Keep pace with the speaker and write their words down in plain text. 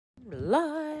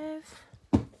live.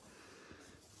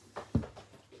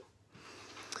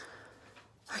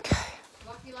 Okay.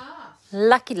 Lucky last.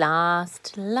 Lucky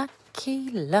last.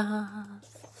 Lucky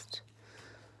last.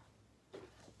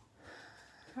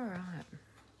 All right.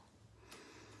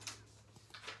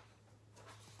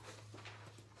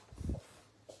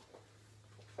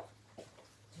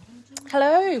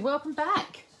 Hello, welcome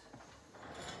back.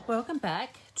 Welcome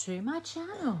back to my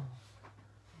channel.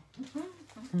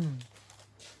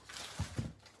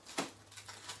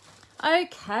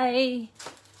 Okay,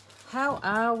 how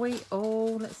are we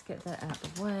all? Let's get that out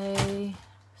of the way.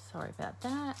 Sorry about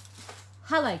that.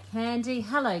 Hello, Candy.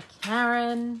 Hello,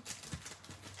 Karen.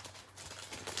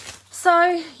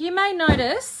 So you may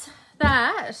notice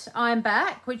that I'm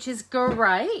back, which is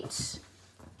great.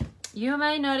 You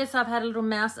may notice I've had a little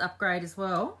mouse upgrade as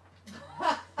well.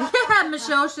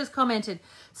 Michelle's just commented.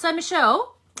 So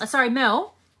Michelle, sorry,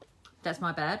 Mel, that's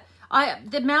my bad.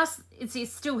 The mouse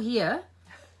is still here.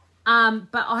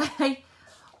 But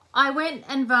I went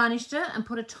and varnished it and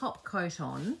put a top coat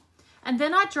on, and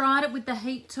then I dried it with the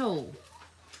heat tool,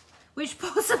 which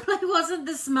possibly wasn't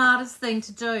the smartest thing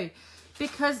to do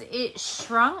because it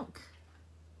shrunk.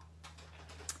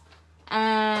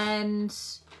 And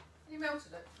You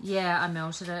melted it. yeah, I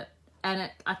melted it,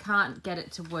 and I can't get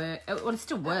it to work. Well, it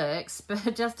still works, but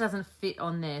it just doesn't fit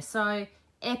on there. So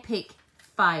epic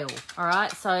fail. All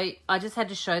right, so I just had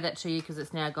to show that to you because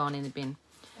it's now gone in the bin.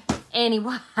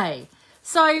 Anyway,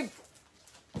 so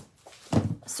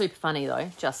super funny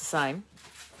though, just the same.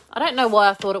 I don't know why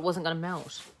I thought it wasn't going to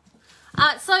melt.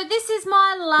 So this is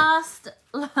my last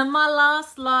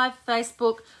live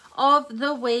Facebook of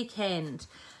the weekend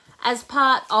as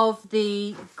part of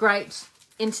the Great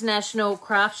International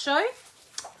Craft Show.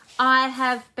 I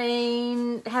have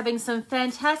been having some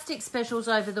fantastic specials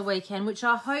over the weekend, which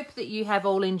I hope that you have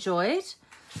all enjoyed.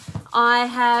 I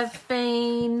have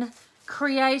been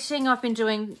creating, I've been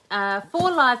doing 4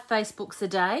 live Facebooks a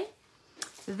day.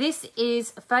 This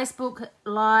is Facebook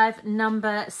Live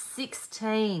number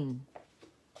 16.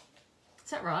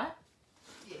 Is that right?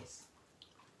 Yes.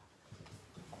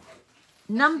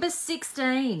 Number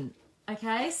 16.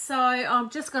 Okay, so I'm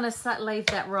just going to leave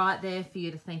that right there for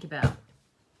you to think about.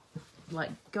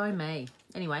 Like, go me.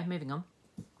 Anyway, moving on.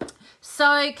 So,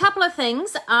 a couple of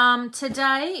things.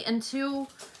 Today until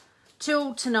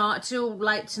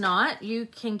late tonight, you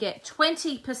can get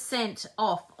 20%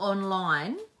 off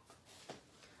online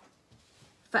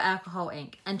for alcohol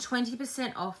ink and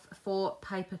 20% off for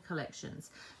paper collections.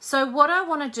 So what I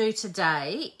want to do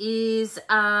today is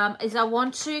I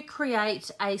want to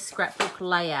create a scrapbook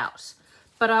layout,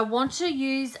 but I want to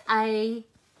use I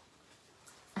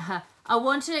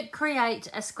want to create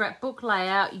a scrapbook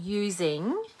layout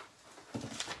using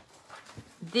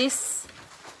this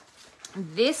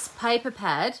paper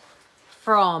pad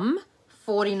from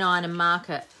 49 and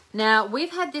Market. Now,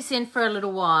 we've had this in for a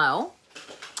little while,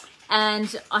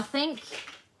 and I think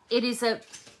it is a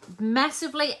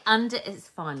massively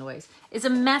it's a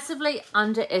massively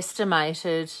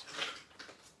underestimated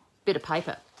bit of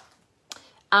paper.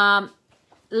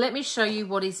 Let me show you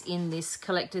what is in this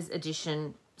collector's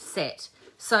edition set.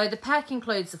 So the pack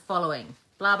includes the following,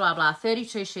 blah, blah, blah,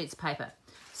 32 sheets of paper.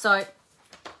 So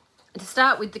to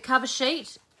start with, the cover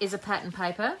sheet is a pattern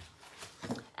paper.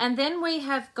 And then we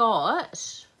have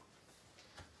got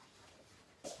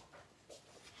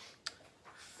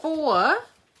 4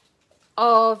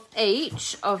 of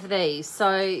each of these.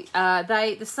 So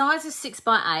the size is 6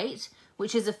 by 8,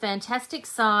 which is a fantastic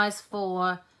size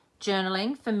for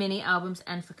journaling, for mini albums,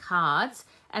 and for cards.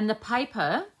 And the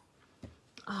paper,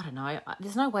 I don't know,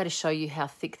 there's no way to show you how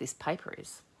thick this paper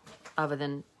is, other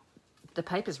than the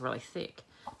paper's really thick.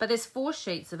 But there's 4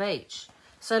 sheets of each.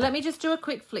 So let me just do a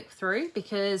quick flick through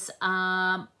because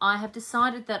I have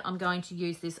decided that I'm going to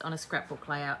use this on a scrapbook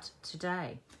layout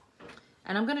today.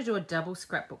 And I'm going to do a double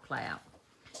scrapbook layout.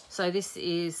 So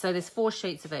there's 4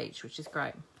 sheets of each, which is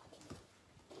great.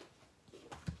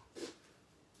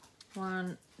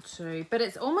 1, 2, but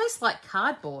it's almost like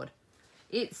cardboard.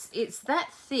 It's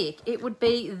that thick. It would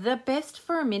be the best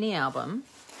for a mini album.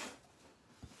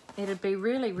 It'd be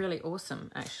really, really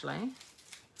awesome, actually.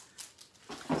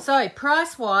 So,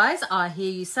 price-wise, I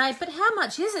hear you say, but how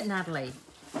much is it, Natalie?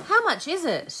 How much is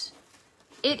it?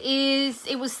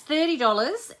 It was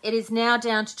 $30. It is now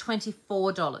down to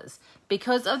 $24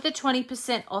 because of the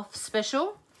 20% off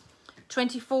special.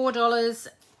 $24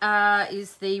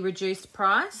 is the reduced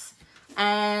price.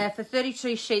 And for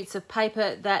 32 sheets of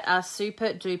paper that are super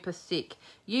duper thick.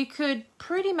 You could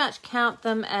pretty much count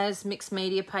them as mixed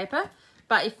media paper,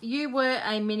 but if you were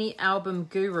a mini album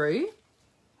guru,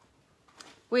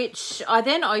 which I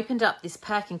then opened up this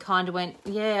pack and kind of went,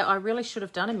 yeah, I really should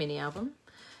have done a mini album.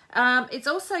 It's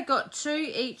also got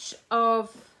 2 each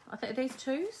of, I think these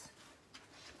 2s.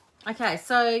 Okay,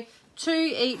 so 2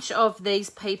 each of these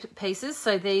pieces.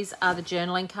 So these are the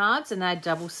journaling cards and they're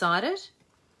double-sided.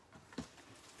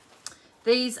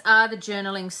 These are the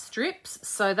journaling strips.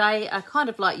 So they are kind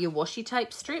of like your washi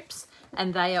tape strips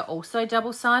and they are also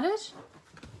double-sided.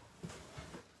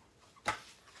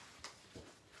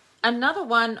 Another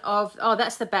one of, oh,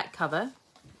 that's the back cover.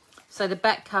 So the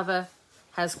back cover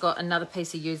has got another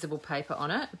piece of usable paper on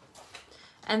it.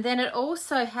 And then it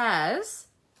also has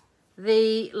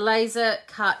the laser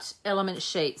cut element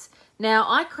sheets. Now,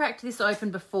 I cracked this open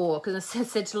before because I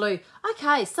said to Lou,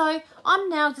 okay, so I'm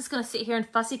now just going to sit here and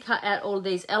fussy cut out all of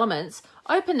these elements,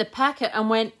 open the packet and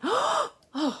went,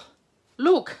 oh,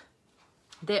 look,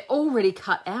 they're already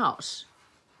cut out.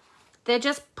 They're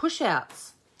just push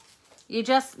outs.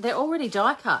 They're already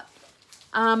die cut.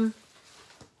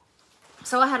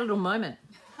 So I had a little moment.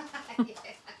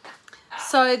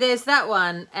 So there's that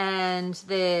one and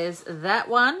there's that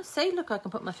one. See, look, I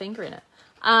can put my finger in it.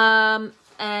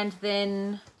 And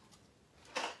then,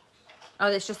 oh,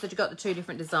 it's just that you've got the 2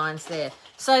 different designs there.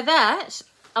 So that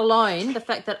alone, the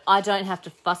fact that I don't have to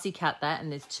fussy cut that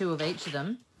and there's 2 of each of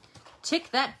them,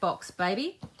 tick that box,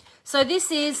 baby. So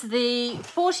this is the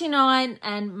 49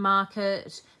 and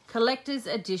Market Collector's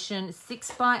Edition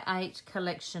 6x8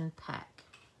 collection pack.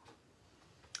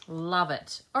 Love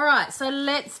it. All right, so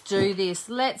let's do this.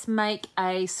 Let's make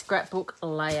a scrapbook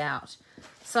layout.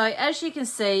 So as you can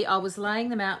see, I was laying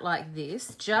them out like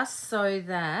this just so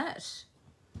that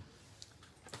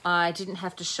I didn't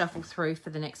have to shuffle through for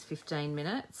the next 15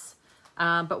 minutes.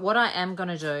 But what I am going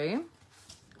to do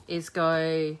is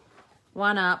go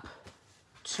 1 up,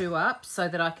 2 up so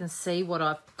that I can see what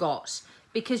I've got.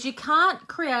 Because you can't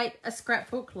create a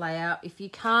scrapbook layout if you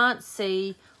can't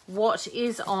see what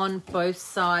is on both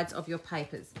sides of your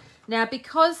papers. Now,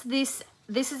 because this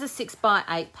is a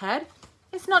 6x8 pad,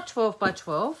 it's not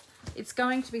 12x12. It's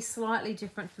going to be slightly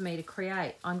different for me to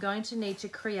create. I'm going to need to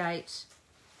create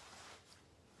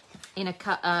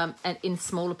in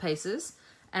smaller pieces,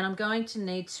 and I'm going to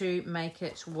need to make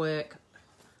it work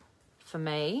for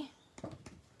me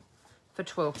for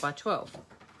 12x12.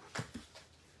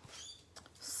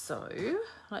 So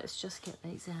let's just get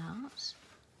these out.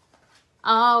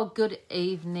 Oh, good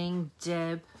evening,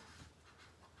 Deb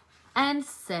and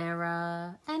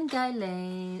Sarah and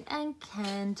Gayleen and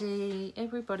Candy.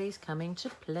 Everybody's coming to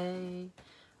play.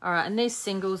 All right, and these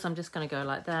singles, I'm just going to go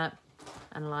like that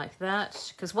and like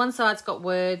that because one side's got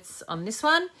words on this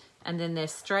one and then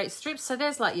there's straight strips. So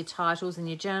there's like your titles and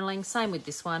your journaling. Same with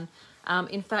this one.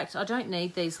 In fact, I don't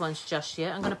need these ones just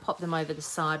yet. I'm going to pop them over the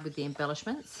side with the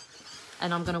embellishments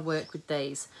and I'm going to work with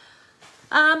these.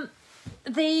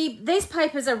 These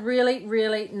papers are really,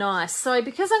 really nice. So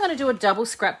because I'm going to do a double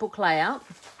scrapbook layout,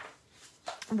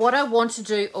 what I want to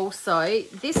do also,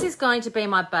 this is going to be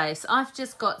my base. I've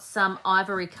just got some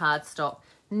ivory cardstock.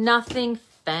 Nothing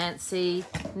fancy,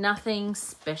 nothing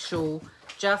special,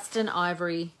 just an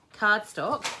ivory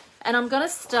cardstock. And I'm going to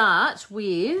start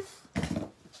with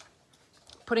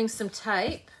putting some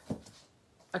tape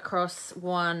across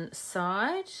one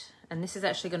side. And this is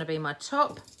actually going to be my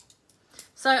top.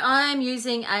 So I am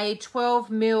using a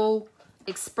 12mm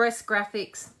Express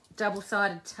Graphics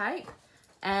double-sided tape,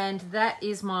 and that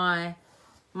is my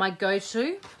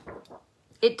go-to.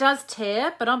 It does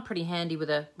tear, but I'm pretty handy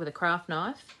with a craft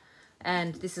knife,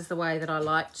 and this is the way that I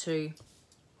like to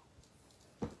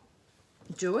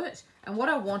do it. And what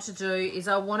I want to do is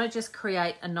I want to just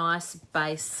create a nice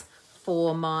base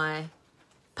for my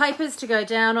papers to go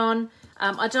down on.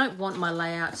 I don't want my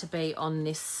layout to be on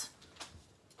this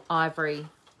ivory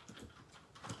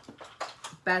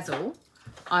basil.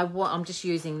 I'm just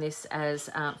using this as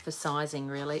for sizing,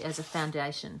 really, as a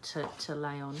foundation to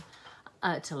lay on,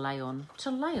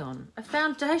 a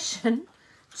foundation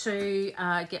to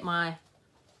get my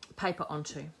paper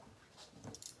onto.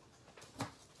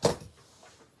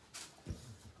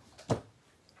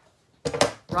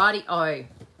 Righty-o.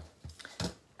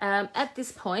 At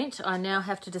this point, I now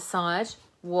have to decide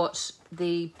what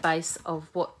the base of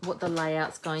what the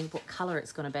layout's going, what colour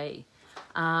it's going to be.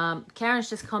 Karen's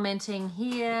just commenting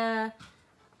here.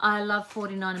 I love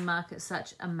 49 and Market,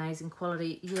 such amazing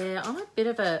quality. Yeah, I'm a bit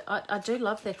of I do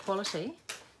love their quality.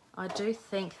 I do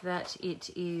think that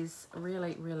it is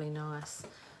really, really nice.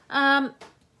 I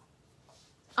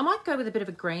might go with a bit of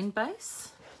a green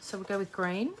base. So we'll go with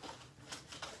green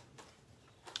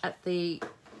at the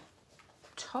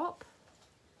top.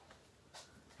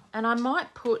 And I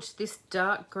might put this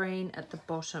dark green at the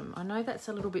bottom. I know that's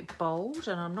a little bit bold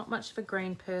and I'm not much of a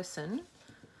green person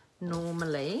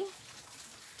normally.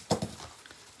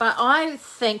 But I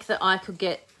think that I could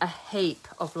get a heap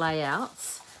of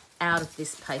layouts out of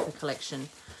this paper collection,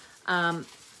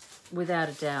 without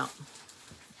a doubt.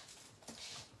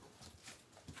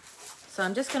 So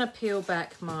I'm just going to peel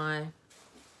back my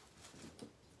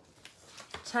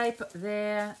tape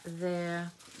there,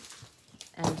 there,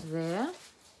 and there.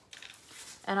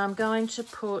 And I'm going to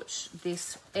put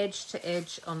this edge to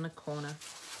edge on the corner.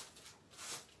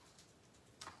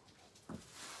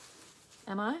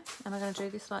 Am I going to do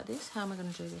this like this? How am I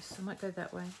going to do this? I might go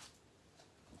that way.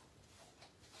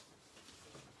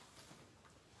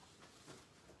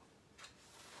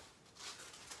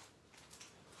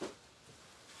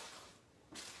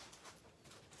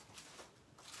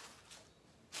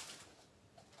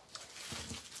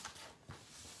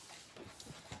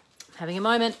 Having a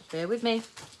moment, bear with me.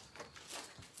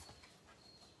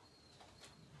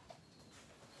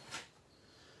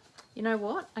 You know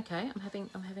what? Okay, I'm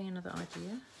having another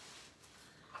idea.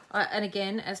 And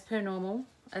again, as per normal,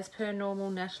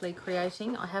 Natalie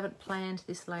creating, I haven't planned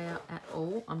this layout at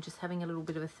all. I'm just having a little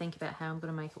bit of a think about how I'm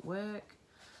going to make it work.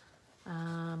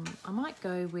 I might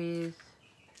go with,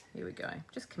 here we go.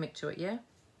 Just commit to it, yeah?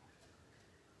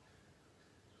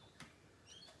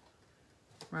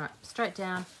 Right, straight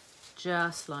down.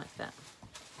 Just like that.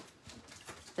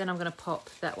 Then I'm going to pop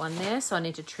that one there. So I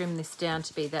need to trim this down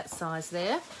to be that size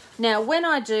there. Now, when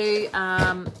I do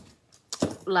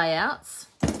layouts,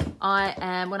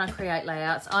 when I create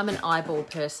layouts, I'm an eyeball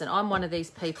person. I'm one of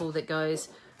these people that goes,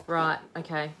 right,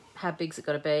 okay, how big's it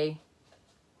got to be?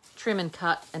 Trim and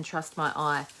cut and trust my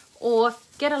eye. Or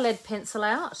get a lead pencil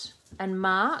out and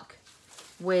mark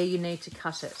where you need to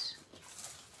cut it.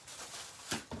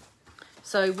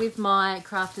 So with my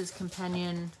Crafter's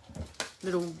Companion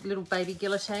little baby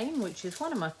guillotine, which is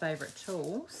one of my favourite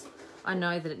tools, I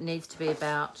know that it needs to be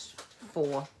about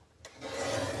 4.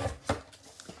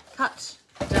 Cut,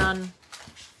 done,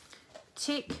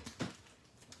 tick.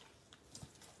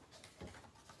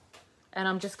 And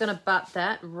I'm just going to butt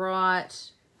that right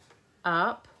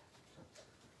up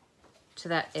to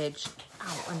that edge.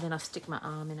 Oh, and then I stick my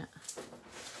arm in it.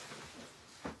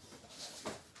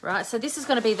 Right, so this is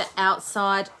going to be the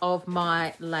outside of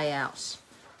my layout.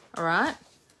 All right.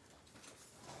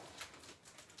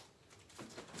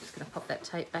 Just going to pop that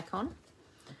tape back on.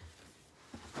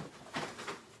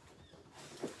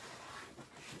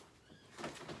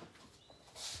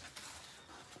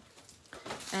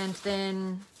 And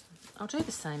then I'll do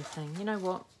the same thing. You know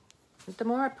what? The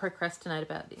more I procrastinate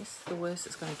about this, the worse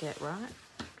it's going to get, right?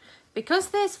 Because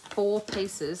there's 4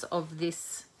 pieces of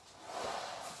this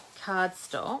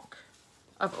cardstock,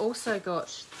 I've also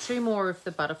got 2 more of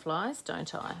the butterflies,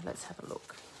 don't I? Let's have a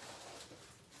look.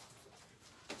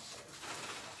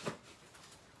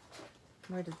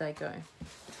 Where did they go?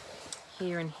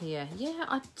 Here and here. Yeah,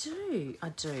 I do.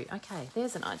 Okay,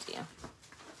 there's an idea.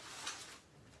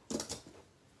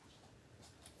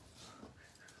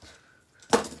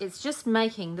 It's just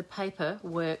making the paper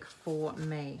work for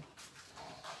me.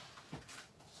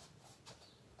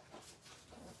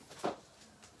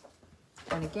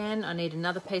 And again, I need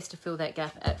another piece to fill that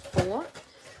gap at 4.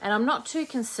 And I'm not too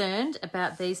concerned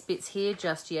about these bits here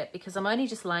just yet because I'm only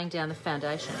just laying down the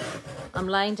foundation. I'm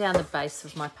laying down the base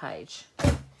of my page.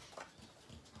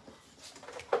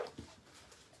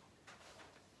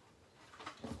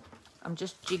 I'm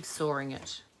just jigsawing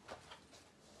it.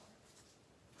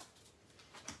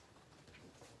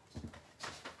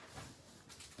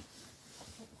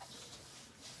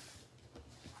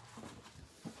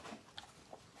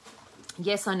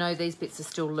 Yes, I know these bits are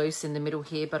still loose in the middle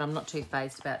here, but I'm not too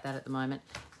fazed about that at the moment.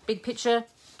 Big picture,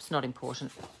 it's not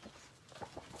important.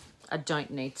 I don't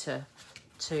need to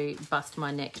bust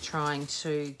my neck trying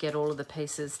to get all of the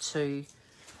pieces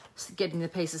getting the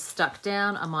pieces stuck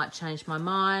down. I might change my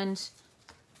mind.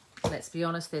 Let's be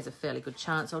honest, there's a fairly good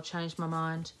chance I'll change my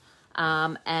mind.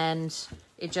 And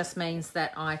it just means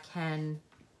that I can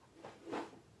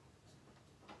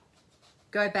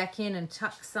go back in and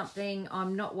tuck something.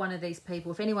 I'm not one of these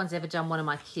people. If anyone's ever done one of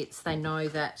my kits, they know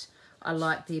that I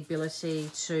like the ability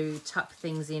to tuck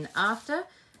things in after.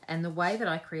 And the way that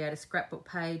I create a scrapbook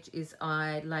page is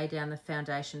I lay down the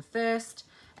foundation first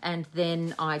and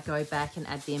then I go back and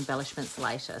add the embellishments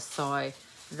later. So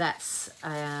that's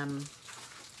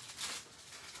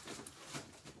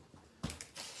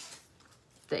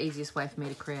the easiest way for me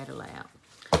to create a layout.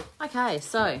 Okay,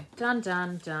 so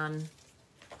done.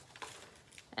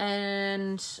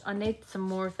 And I need some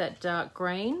more of that dark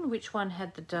green. Which one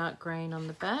had the dark green on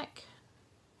the back?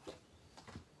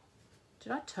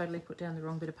 Did I totally put down the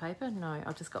wrong bit of paper? No,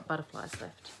 I've just got butterflies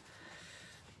left.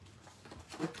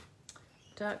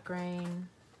 Dark green.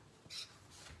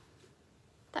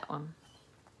 That one.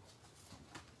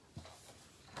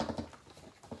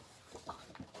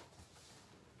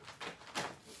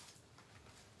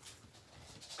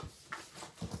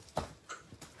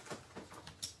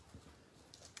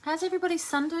 How's everybody's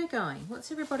Sunday going?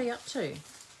 What's everybody up to?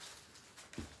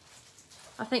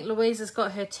 I think Louisa's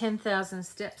got her 10,000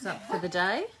 steps up for the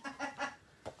day.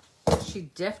 She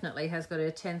definitely has got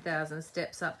her 10,000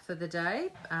 steps up for the day,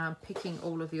 picking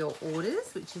all of your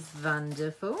orders, which is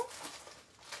wonderful.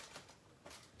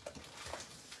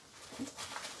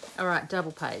 All right,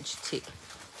 double page, tick.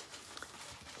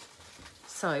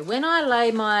 So when I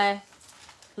lay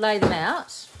them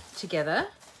out together,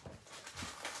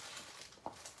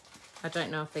 I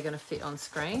don't know if they're going to fit on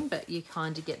screen, but you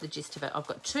kind of get the gist of it. I've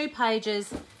got 2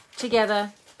 pages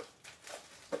together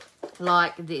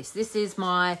like this. This is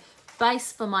my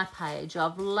base for my page.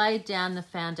 I've laid down the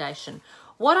foundation.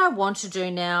 What I want to do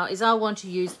now is I want to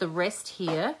use the rest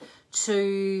here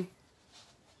to...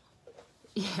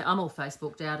 Yeah, I'm all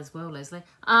Facebooked out as well, Leslie.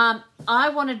 I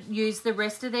want to use the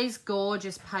rest of these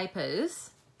gorgeous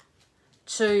papers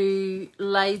to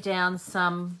lay down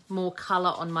some more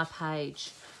colour on my page.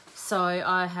 So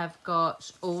I have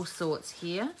got all sorts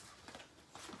here.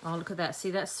 Oh, look at that.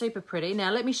 See, that's super pretty.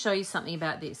 Now, let me show you something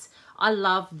about this. I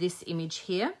love this image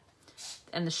here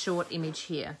and the short image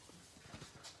here.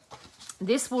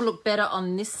 This will look better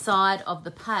on this side of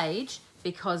the page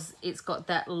because it's got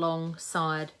that long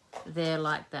side there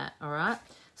like that, all right?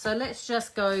 So let's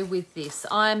just go with this.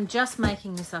 I'm just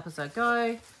making this up as I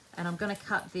go, and I'm going to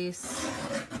cut this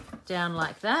down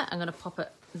like that. I'm going to pop it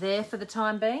there for the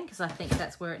time being because I think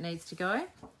that's where it needs to go.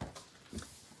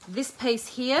 This piece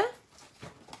here,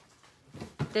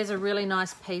 there's a really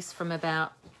nice piece from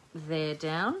about there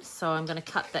down, so I'm going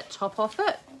to cut that top off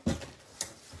it.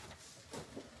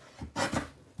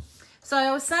 So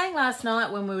I was saying last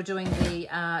night when we were doing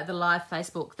the live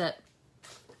Facebook that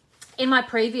in my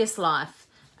previous life,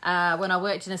 when I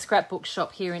worked in a scrapbook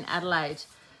shop here in Adelaide,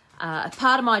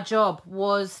 part of my job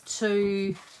was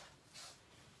to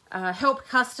help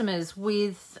customers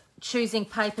with choosing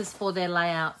papers for their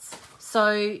layouts.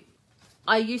 So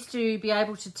I used to be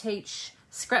able to teach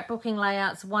scrapbooking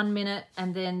layouts 1 minute,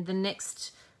 and then the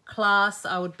next class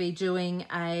I would be doing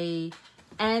a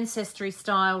ancestry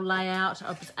style layout. I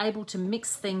was able to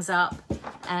mix things up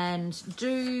and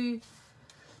do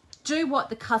what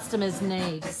the customers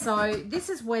need. So this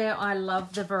is where I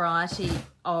love the variety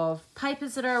of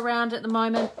papers that are around at the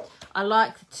moment. I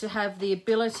like to have the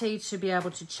ability to be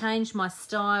able to change my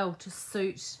style to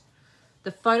suit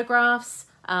the photographs.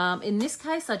 In this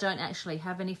case, I don't actually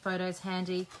have any photos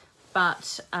handy,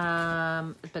 but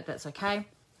that's okay.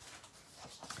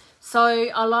 So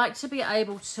I like to be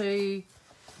able to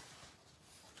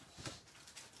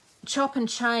chop and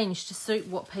change to suit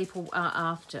what people are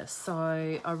after.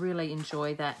 So I really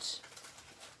enjoy that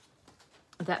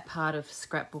part of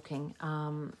scrapbooking.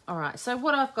 All right, so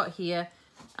what I've got here,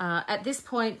 at this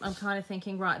point, I'm kind of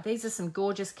thinking, right, these are some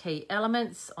gorgeous key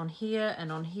elements on here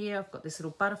and on here. I've got this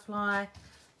little butterfly.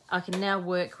 I can now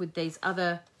work with these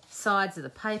other sides of the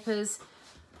papers.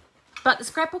 But the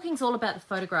scrapbooking is all about the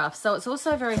photographs, so it's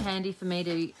also very handy for me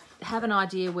to have an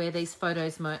idea where these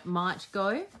photos might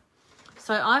go.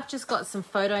 So I've just got some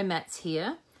photo mats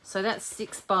here. So that's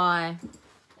 6 by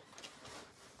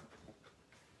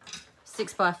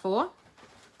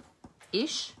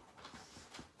 4-ish.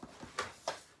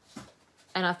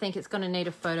 And I think it's going to need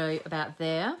a photo about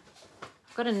there.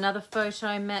 I've got another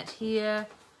photo mat here.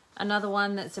 Another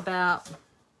one that's about,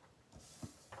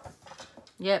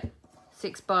 yep,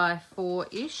 6 by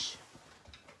 4-ish.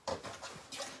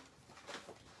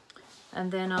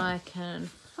 And then I can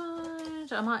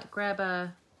find, I might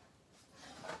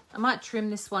trim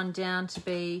this one down to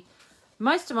be,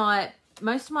 most of my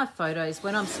photos,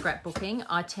 when I'm scrapbooking,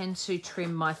 I tend to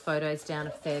trim my photos down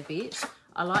a fair bit.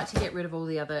 I like to get rid of all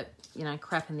the other, you know,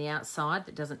 crap in the outside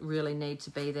that doesn't really need to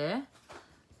be there.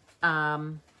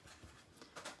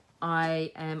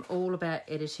 I am all about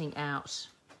editing out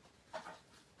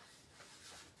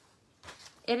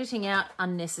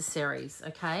unnecessaries,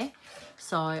 okay?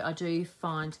 So I do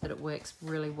find that it works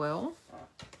really well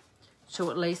to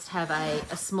at least have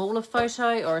a smaller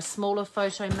photo or a smaller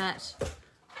photo mat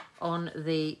on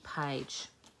the page.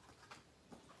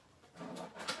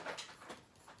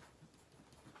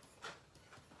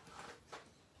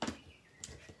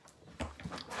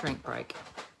 Drink break.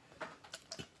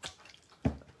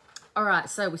 All right,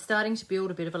 so we're starting to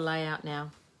build a bit of a layout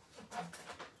now.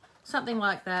 Something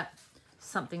like that,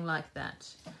 something like that.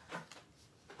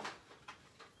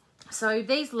 So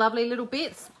these lovely little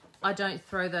bits, I don't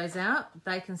throw those out.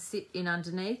 They can sit in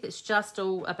underneath. It's just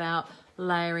all about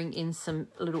layering in some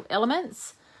little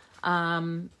elements.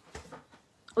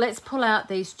 Let's pull out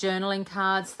these journaling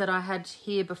cards that I had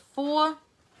here before.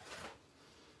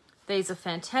 These are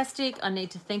fantastic. I need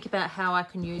to think about how I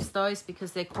can use those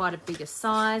because they're quite a bigger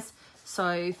size.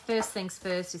 So first things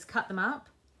first is cut them up.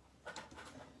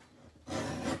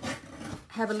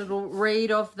 Have a little read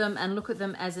of them and look at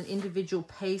them as an individual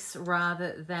piece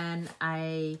rather than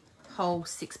a whole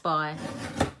 6x8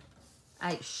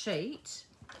 sheet.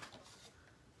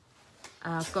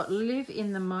 I've got Live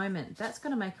in the Moment. That's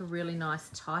going to make a really nice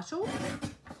title.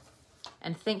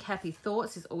 And Think Happy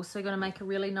Thoughts is also going to make a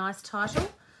really nice title.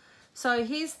 So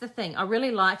here's the thing. I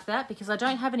really like that because I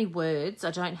don't have any words.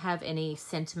 I don't have any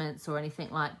sentiments or anything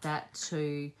like that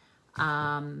to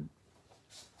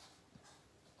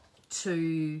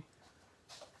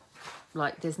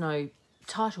like, there's no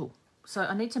title. So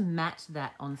I need to mat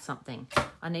that on something.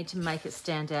 I need to make it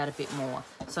stand out a bit more.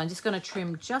 So I'm just going to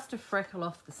trim just a freckle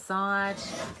off the side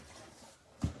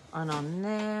and on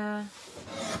there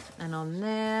and on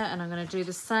there. And I'm going to do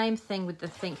the same thing with the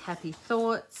Think Happy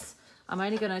Thoughts. I'm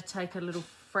only going to take a little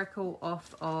freckle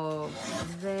off of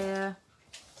there.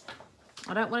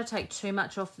 I don't want to take too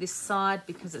much off this side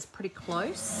because it's pretty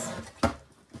close.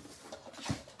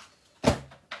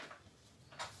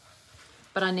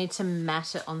 But I need to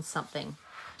mat it on something.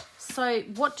 So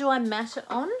what do I mat it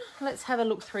on? Let's have a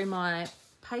look through my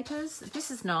papers.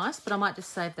 This is nice, but I might just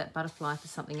save that butterfly for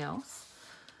something else.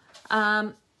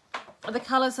 The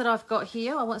colours that I've got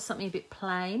here, I want something a bit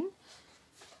plain.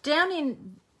 Down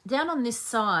on this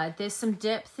side, there's some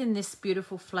depth in this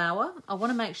beautiful flower. I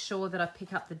want to make sure that I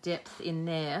pick up the depth in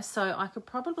there. So I could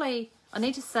probably, I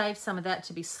need to save some of that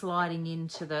to be sliding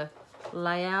into the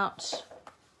layout.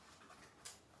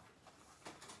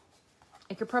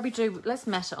 I could probably do, let's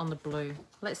mat it on the blue.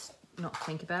 Let's not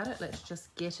think about it. Let's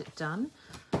just get it done.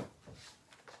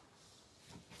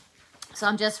 So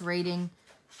I'm just reading.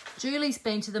 Julie's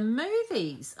been to the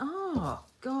movies. Oh,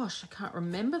 gosh, I can't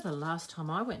remember the last time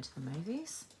I went to the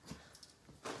movies.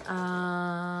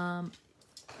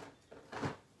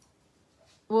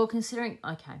 Well, considering,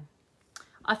 okay.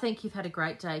 I think you've had a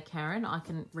great day, Karen. I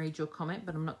can read your comment,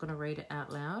 but I'm not going to read it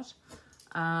out loud.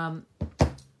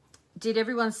 Did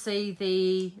everyone see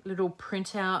the little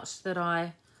printout that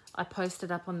I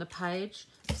posted up on the page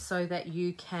so that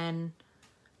you can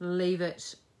leave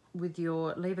it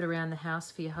around the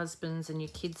house for your husbands and your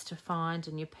kids to find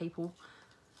and your people?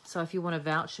 So if you want a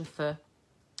voucher for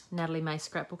Natalie May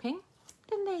Scrapbooking,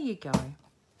 then there you go.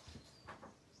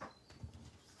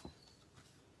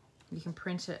 You can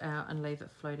print it out and leave it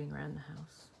floating around the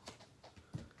house.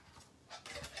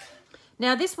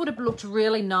 Now, this would have looked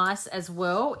really nice as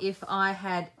well if I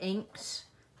had inked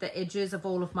the edges of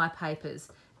all of my papers.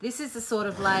 This is the sort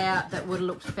of layout that would have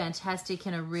looked fantastic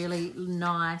in a really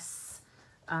nice,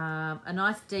 a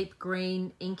nice deep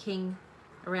green inking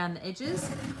around the edges.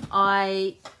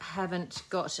 I haven't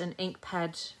got an ink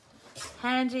pad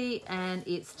handy and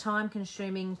it's time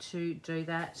consuming to do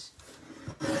that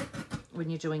when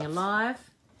you're doing a live.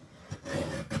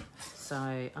 So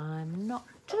I'm not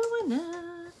doing it.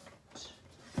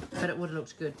 But it would have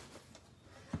looked good.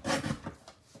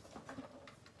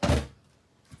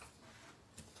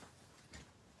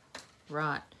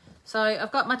 Right. So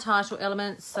I've got my title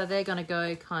elements. So they're going to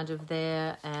go kind of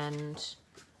there and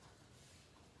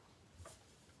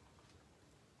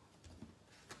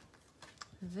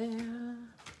there.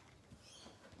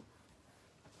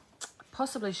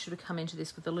 Possibly should have come into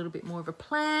this with a little bit more of a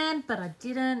plan, but I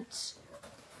didn't.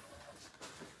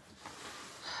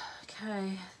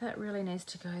 Okay, that really needs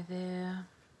to go there.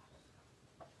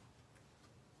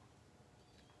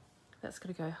 That's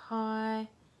going to go high.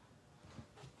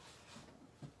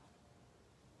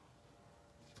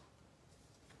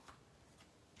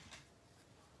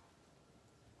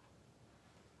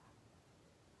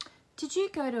 Did you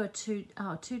go to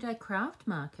a two-day craft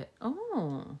market?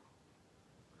 Oh.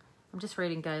 I'm just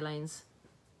reading Gayleen's.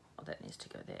 Oh, that needs to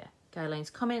go there.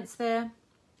 Gayleen's comments there.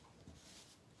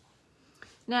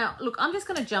 Now, look, I'm just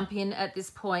going to jump in at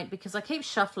this point because I keep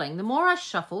shuffling. The more I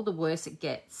shuffle, the worse it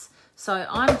gets. So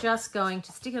I'm just going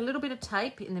to stick a little bit of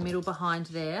tape in the middle behind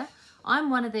there. I'm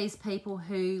one of these people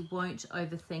who won't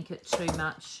overthink it too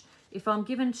much. If I'm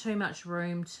given too much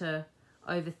room to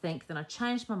overthink, then I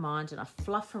change my mind and I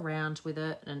fluff around with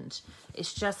it, and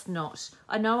it's just not.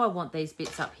 I know I want these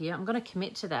bits up here. I'm going to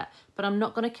commit to that, but I'm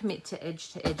not going to commit to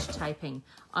edge taping.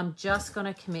 I'm just going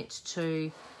to commit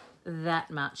to that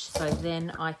much, so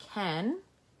then I can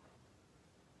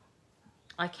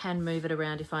move it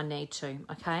around if I need to.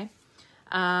 Okay,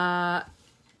 Let's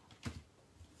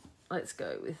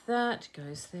go with that.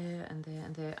 Goes there and there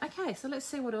and there. Okay, so let's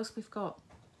see what else we've got.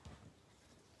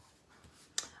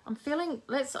 I'm feeling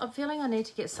I need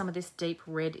to get some of this deep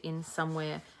red in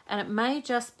somewhere, and it may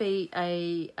just be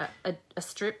a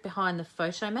strip behind the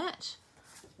photo mat.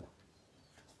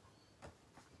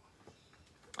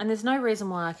 And there's no reason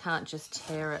why I can't just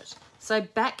tear it. So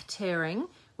back tearing,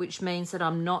 which means that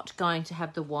I'm not going to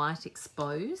have the white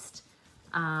exposed,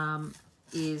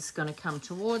 is going to come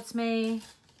towards me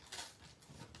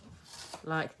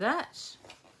like that.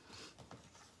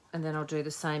 And then I'll do the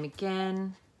same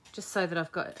again, just so that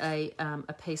I've got a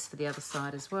piece for the other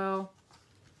side as well.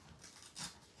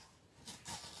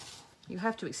 You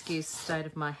have to excuse the state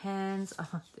of my hands.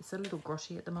 Oh, it's a little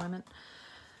grotty at the moment.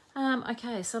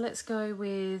 Okay, so let's go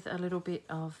with a little bit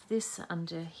of this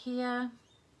under here.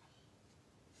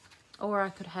 Or I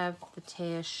could have the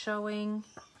tear showing.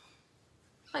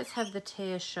 Let's have the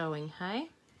tear showing, hey?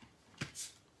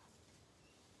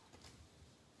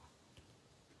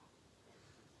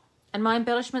 And my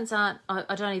embellishments aren't, I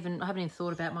haven't even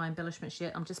thought about my embellishments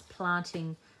yet. I'm just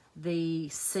planting the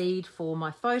seed for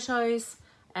my photos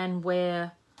and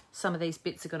where some of these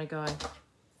bits are going to go.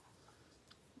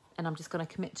 And I'm just going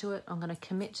to commit to it. I'm going to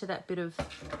commit to that bit of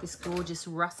this gorgeous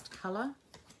rust colour.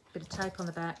 Bit of tape on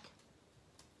the back.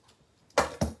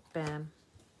 Bam.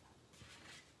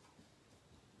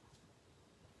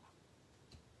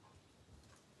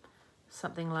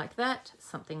 Something like that,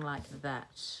 something like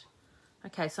that.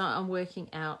 Okay, so I'm working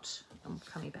out, I'm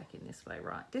coming back in this way,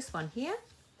 right? This one here.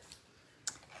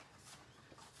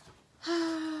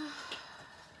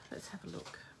 Let's have a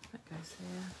look. That goes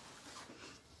there.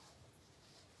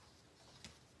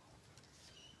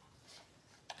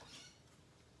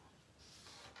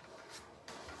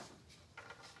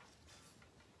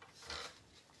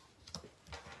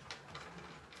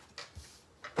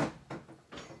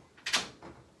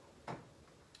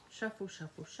 Shuffle,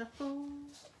 shuffle, shuffle.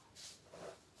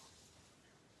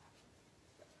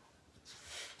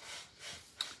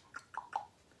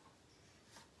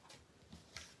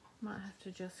 Might have to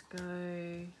just go,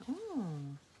 oh,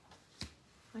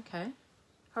 okay.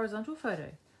 Horizontal photo.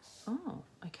 Oh,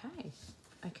 okay.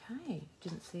 Okay,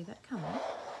 didn't see that coming.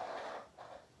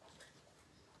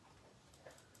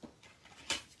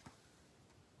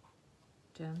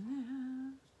 Down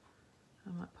there.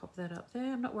 I might pop that up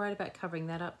there. I'm not worried about covering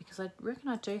that up because I reckon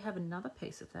I do have another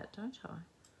piece of that, don't I?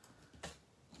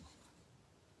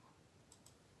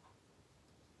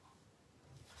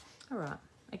 All right.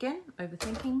 Again,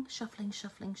 overthinking, shuffling,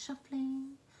 shuffling,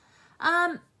 shuffling.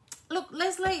 Look,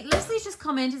 Leslie's just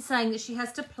commented saying that she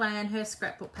has to plan her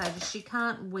scrapbook pages. She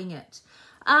can't wing it.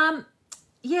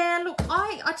 Yeah, look,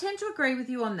 I tend to agree with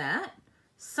you on that.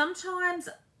 Sometimes,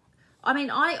 I mean,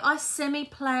 I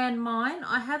semi-plan mine.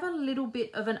 I have a little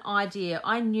bit of an idea.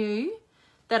 I knew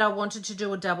that I wanted to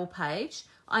do a double page.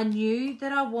 I knew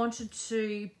that I wanted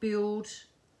to build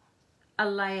a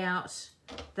layout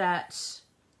that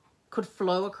could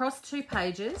flow across 2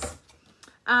 pages.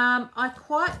 I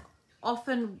quite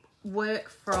often work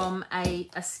from a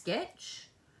sketch.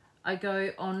 I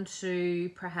go on to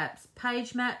perhaps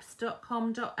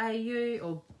pagemaps.com.au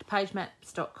or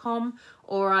pagemaps.com,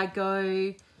 or I go,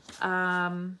 you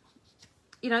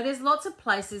know, there's lots of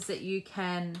places that you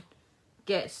can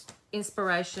get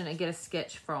inspiration and get a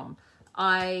sketch from.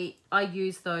 I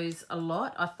use those a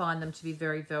lot. I find them to be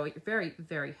very, very, very,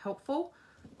 very helpful.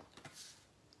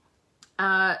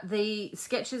 The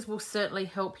sketches will certainly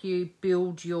help you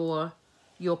build your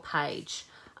page.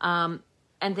 And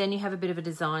then you have a bit of a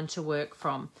design to work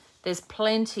from. There's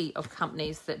plenty of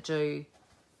companies that do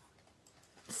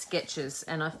sketches,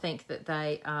 and I think that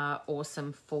they are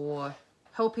awesome for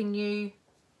helping you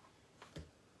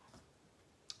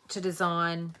to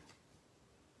design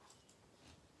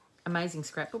amazing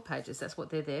scrapbook pages. That's what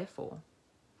they're there for.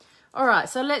 All right,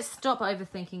 so let's stop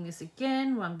overthinking this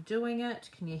again while I'm doing it.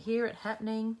 Can you hear it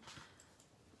happening?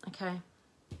 Okay.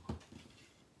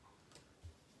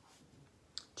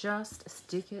 Just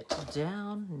stick it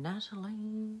down,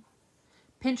 Natalie.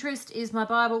 Pinterest is my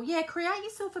Bible. Yeah, create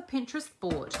yourself a Pinterest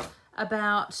board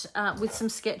about with some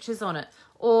sketches on it,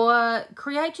 or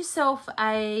create yourself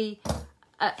an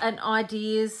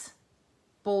ideas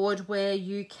board where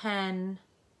you can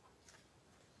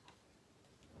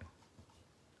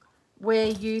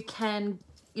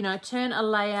you know, turn a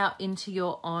layout into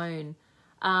your own.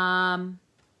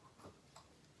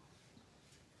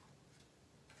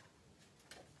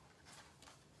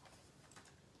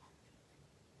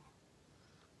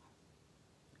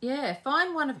 Yeah,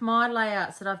 find one of my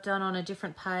layouts that I've done on a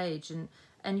different page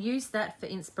and use that for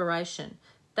inspiration.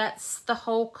 that's the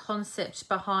whole concept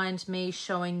behind me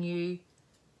showing you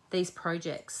these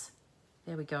projects.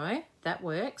 There we go. That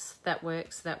works. That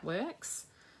works. That works.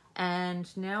 And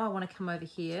now I want to come over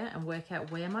here and work out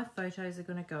where my photos are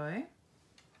going to go.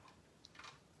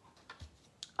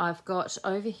 I've got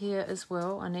over here as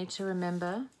well, I need to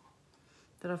remember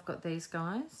that I've got these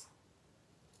guys.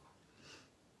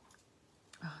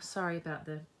 Oh, sorry about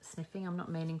the sniffing. I'm not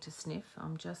meaning to sniff.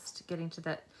 I'm just getting to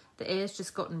that. The air's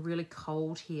just gotten really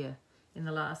cold here in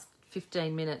the last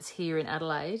 15 minutes here in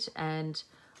Adelaide, and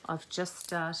I've just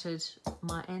started,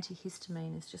 my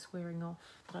antihistamine is just wearing off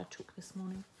that I took this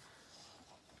morning.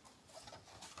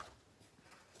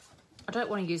 I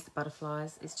don't want to use the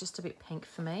butterflies. It's just a bit pink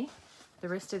for me. The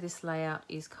rest of this layout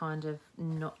is kind of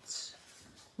not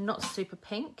super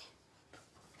pink.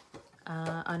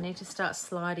 I need to start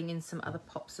sliding in some other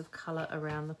pops of colour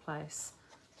around the place.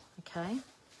 Okay.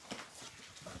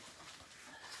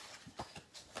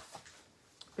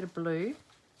 Bit of blue.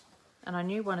 And I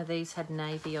knew one of these had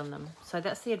navy on them. So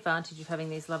that's the advantage of having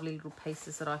these lovely little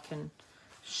pieces that I can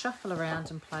shuffle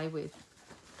around and play with.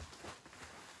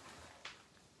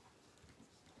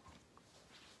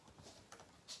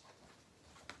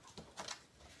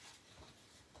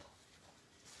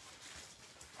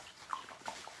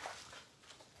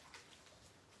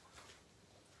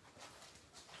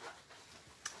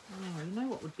 Oh, you know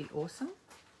what would be awesome?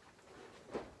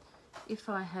 If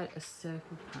I had a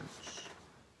circle punch.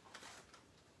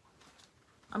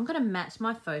 I'm going to match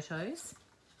my photos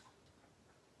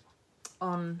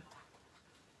on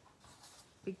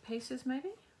big pieces maybe.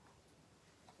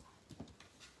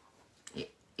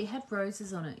 It had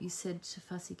roses on it. You said to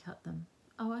fussy cut them.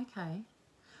 Oh, okay.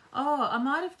 Oh, I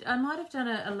might have done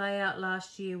a layout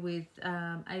last year with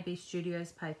AB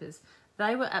Studios papers.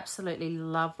 They were absolutely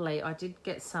lovely. I did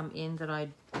get some in that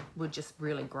were just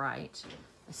really great.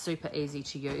 Super easy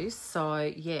to use.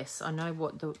 So yes, I know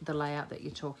what the layout that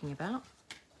you're talking about.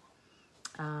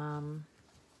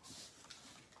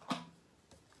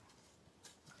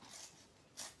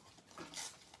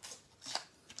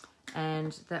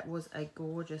 And that was a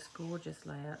gorgeous, gorgeous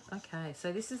layout. Okay,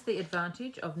 so this is the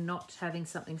advantage of not having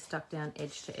something stuck down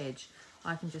edge to edge.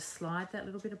 I can just slide that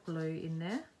little bit of blue in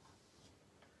there,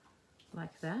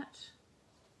 like that.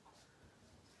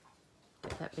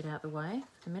 Get that bit out of the way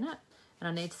for a minute. And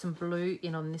I need some blue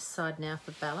in on this side now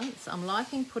for balance. I'm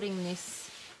liking putting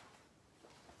this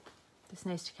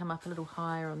needs to come up a little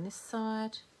higher on this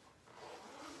side.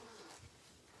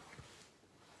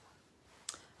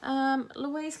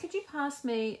 Louise, could you pass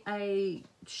me a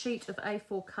sheet of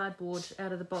A4 cardboard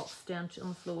out of the box down on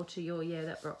the floor to your, yeah,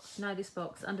 that box. No, this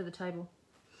box, under the table.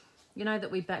 You know that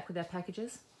we back with our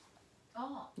packages?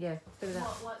 Oh. Yeah, bit of that.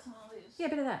 Like some of this? Yeah,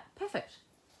 bit of that. Perfect.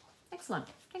 Excellent.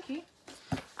 Thank you.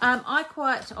 I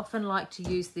quite often like to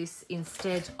use this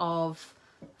instead of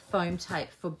foam tape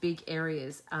for big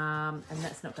areas, and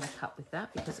that's not going to cut with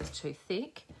that because it's too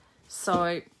thick.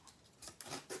 So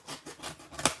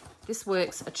this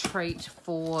works a treat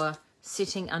for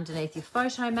sitting underneath your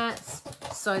photo mats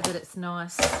so that it's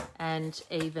nice and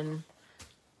even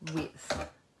width.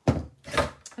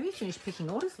 Have you finished picking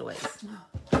orders, Louise? No.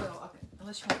 Well,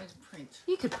 unless you want me to print.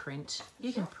 You could print.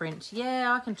 You can print.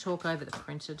 Yeah, I can talk over the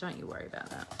printer. Don't you worry about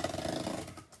that.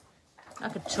 I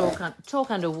could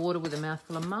talk underwater with a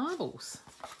mouthful of marbles.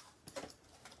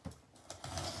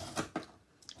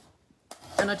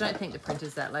 And I don't think the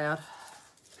printer's that loud.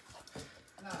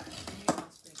 No, you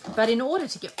must be. But in order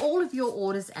to get all of your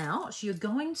orders out, you're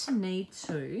going to need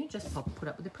to just put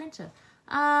up with the printer.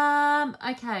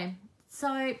 Okay,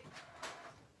 so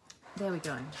there we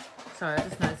go. Sorry, I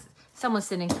just noticed someone's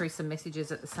sending through some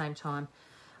messages at the same time.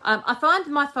 I find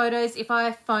my photos, if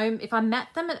I mat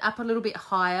them up a little bit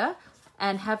higher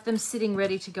and have them sitting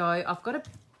ready to go, I've got a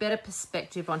better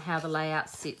perspective on how the layout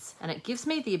sits, and it gives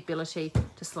me the ability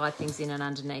to slide things in and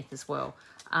underneath as well.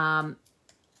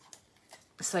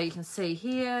 So you can see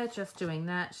here, just doing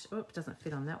that. Oop, doesn't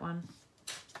fit on that one.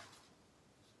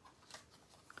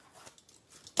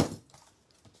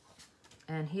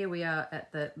 And here we are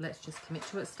at the let's just commit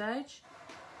to it stage.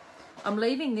 I'm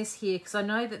leaving this here because I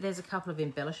know that there's a couple of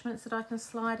embellishments that I can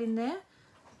slide in there.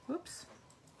 Whoops.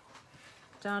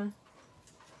 Done.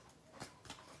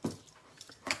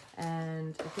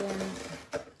 And again,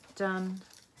 done.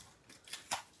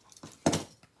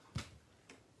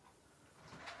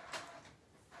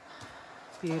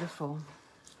 Beautiful.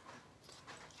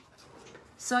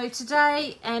 So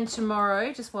today and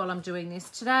tomorrow, just while I'm doing this,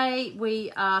 today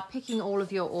we are picking all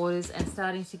of your orders and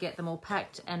starting to get them all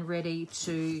packed and ready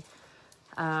to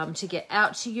get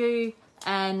out to you.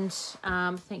 And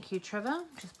thank you, Trevor.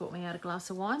 Just brought me out a glass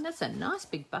of wine. That's a nice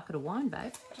big bucket of wine,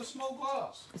 babe. It's a small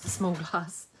glass. It's a small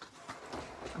glass.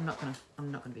 I'm not gonna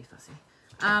be fussy.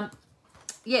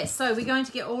 Yeah, so we're going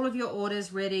to get all of your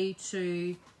orders ready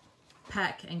to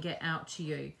pack and get out to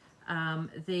you. I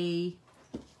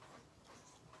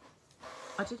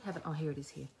did have it. Oh, here it is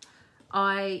here.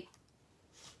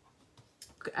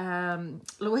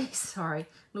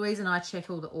 Louise and I check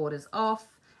all the orders off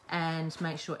and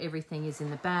make sure everything is in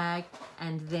the bag,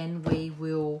 and then we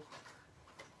will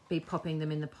be popping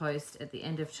them in the post at the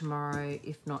end of tomorrow,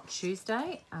 if not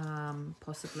Tuesday,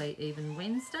 possibly even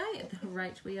Wednesday at the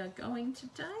rate we are going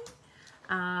today.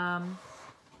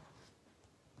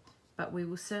 But we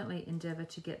will certainly endeavour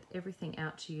to get everything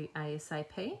out to you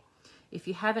ASAP. If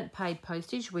you haven't paid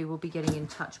postage, we will be getting in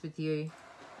touch with you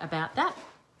about that.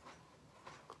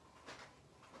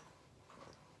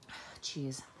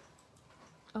 Cheers.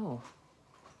 Oh.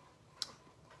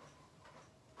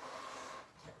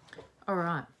 All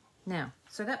right. Now,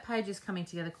 so that page is coming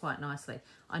together quite nicely.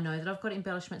 I know that I've got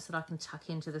embellishments that I can tuck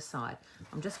into the side.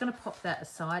 I'm just going to pop that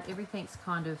aside. Everything's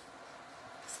kind of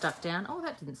stuck down. Oh,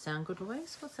 that didn't sound good,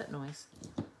 Louise. What's that noise?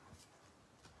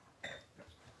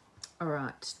 All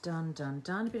right. Done, done,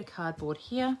 done. A bit of cardboard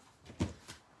here.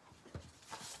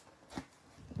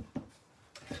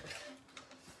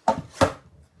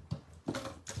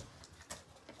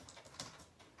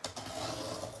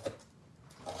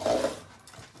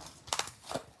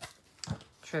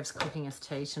 Trev's cooking us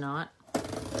tea tonight.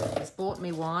 He's bought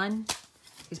me wine.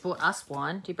 He's bought us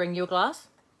wine. Did he bring you a glass?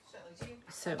 Certainly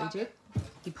did. Certainly did.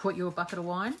 He brought you a bucket of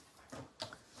wine.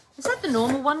 Is that the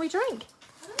normal one we drink?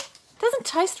 Doesn't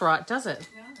taste right, does it?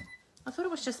 No. I thought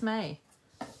it was just me.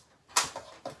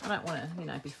 I don't want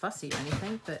to, be fussy or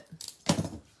anything, but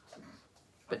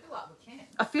I feel like we can.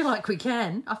 I feel like we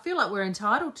can. I feel like we're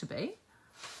entitled to be.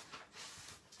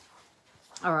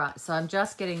 All right, so I'm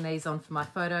just getting these on for my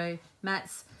photo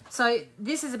mats. So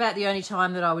this is about the only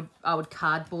time that I would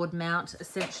cardboard mount,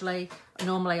 essentially.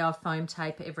 Normally I'll foam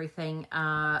tape everything.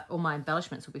 All my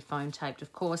embellishments will be foam taped,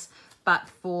 of course. But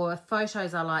for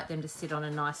photos, I like them to sit on a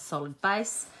nice solid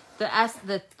base.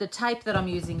 The tape that I'm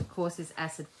using, of course, is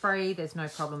acid-free. There's no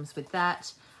problems with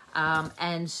that.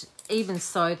 And even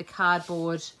so, the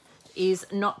cardboard is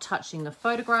not touching the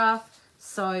photograph.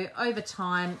 So over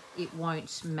time, it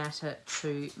won't matter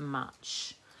too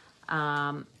much.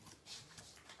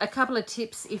 A couple of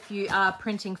tips if you are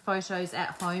printing photos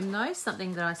at home, though,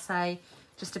 something that I say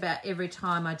just about every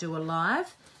time I do a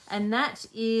live, and that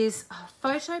is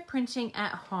photo printing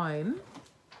at home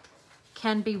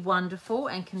can be wonderful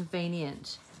and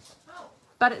convenient,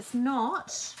 but it's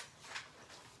not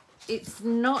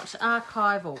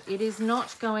archival. It is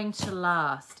not going to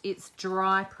last. It's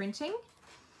dry printing,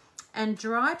 and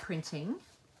dry printing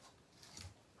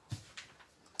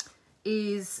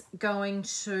is going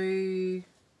to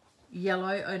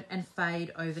yellow and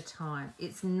fade over time.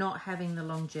 It's not having the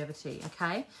longevity,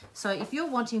 okay? So if you're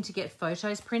wanting to get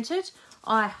photos printed,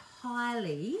 I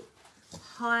highly,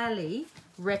 highly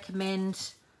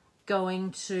recommend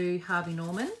going to Harvey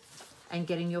Norman and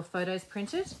getting your photos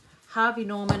printed. Harvey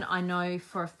Norman, I know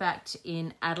for a fact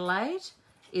in Adelaide,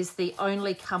 is the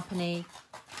only company,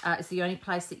 is the only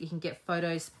place that you can get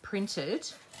photos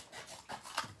printed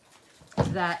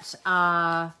that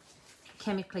are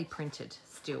chemically printed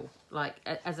still, like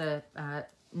as a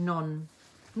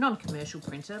non-commercial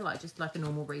printer, just like a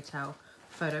normal retail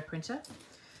photo printer.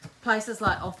 Places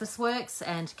like Officeworks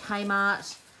and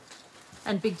Kmart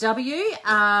and Big W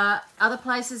are other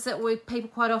places that people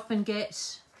quite often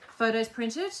get photos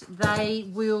printed. They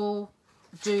will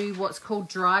do what's called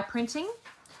dry printing.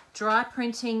 Dry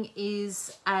printing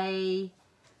is a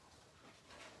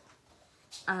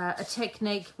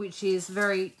technique which is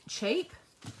very cheap,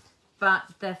 but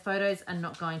their photos are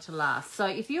not going to last. So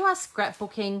if you are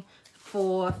scrapbooking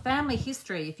for family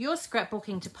history, if you're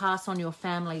scrapbooking to pass on your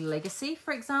family legacy,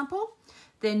 for example,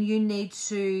 then you need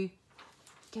to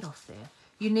get off there.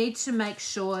 You need to make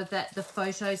sure that the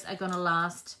photos are going to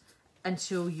last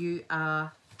until you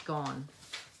are gone.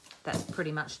 That's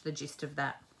pretty much the gist of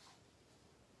that.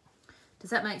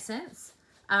 Does that make sense?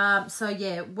 So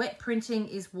yeah, wet printing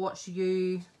is what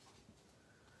you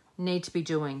need to be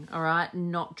doing, all right?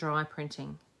 Not dry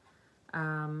printing.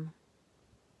 I'm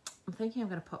thinking I'm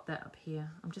going to pop that up here.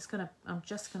 I'm just going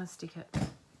to stick it.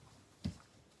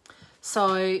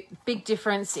 So big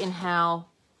difference in how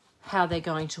they're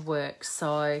going to work.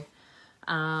 So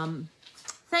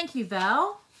thank you,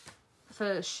 Val,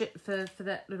 for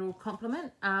that little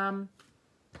compliment.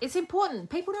 It's important.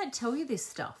 People don't tell you this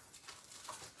stuff.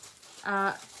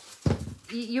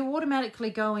 you automatically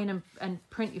go in and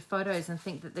print your photos and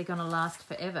think that they're going to last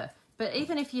forever. But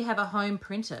even if you have a home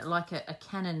printer, like a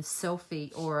Canon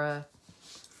Selfie or a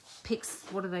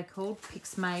what are they called?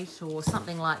 Pixmate or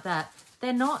something like that,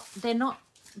 they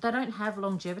don't have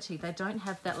longevity. They don't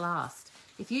have that last.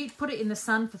 If you put it in the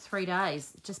sun for 3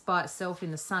 days, just by itself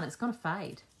in the sun, it's going to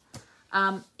fade.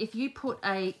 If you put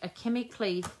a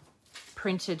chemically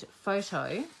printed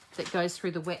photo that goes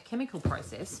through the wet chemical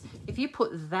process, if you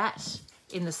put that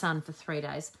in the sun for 3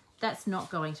 days, that's not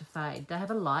going to fade. They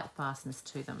have a light fastness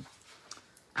to them.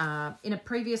 In a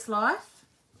previous life,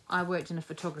 I worked in a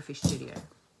photography studio.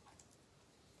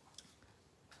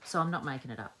 So I'm not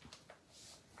making it up.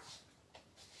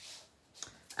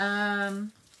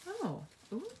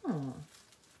 Ooh.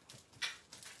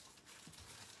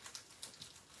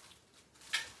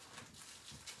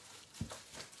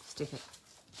 Stick it.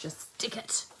 Just stick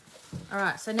it. All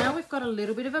right, so now we've got a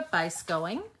little bit of a base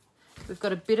going. We've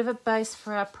got a bit of a base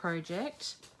for our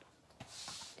project.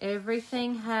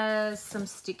 Everything has some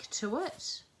stick to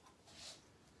it.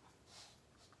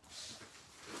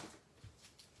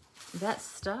 That's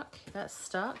stuck. That's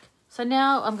stuck. So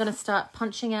now I'm going to start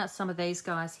punching out some of these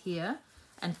guys here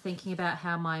and thinking about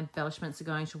how my embellishments are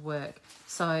going to work.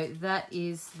 So that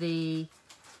is the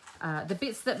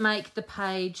bits that make the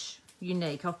page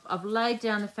unique. I've laid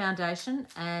down the foundation,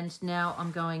 and now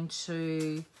I'm going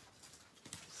to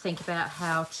think about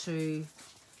how to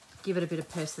give it a bit of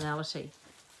personality.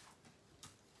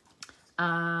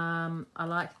 I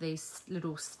like these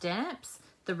little stamps.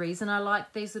 The reason I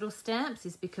like these little stamps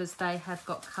is because they have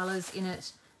got colours in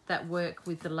it that work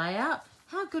with the layout.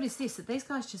 How good is this? That these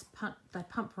guys just pump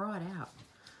right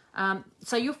out.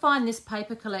 So you'll find this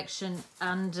paper collection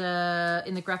under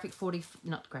in the graphic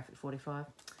 49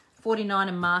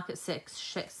 and market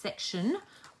section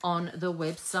on the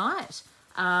website.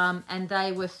 And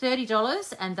they were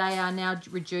 $30 and they are now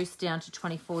reduced down to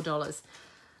 $24.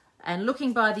 And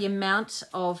looking by the amount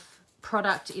of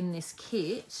product in this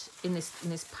kit, in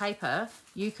this paper,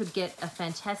 you could get a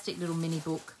fantastic little mini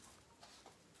book.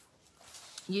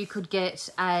 You could get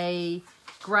a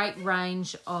great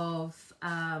range of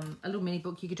a little mini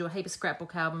book. You could do a heap of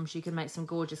scrapbook albums. You could make some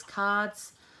gorgeous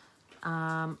cards,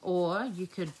 or you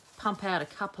could pump out a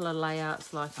couple of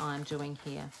layouts like I'm doing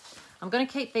here. I'm going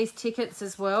to keep these tickets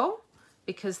as well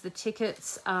because the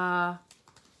tickets are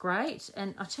great.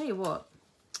 And I tell you what,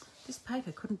 this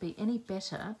paper couldn't be any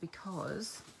better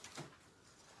because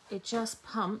it just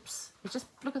pumps.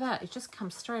 Look at that. It just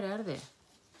comes straight out of there.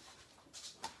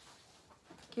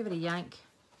 Give it a yank.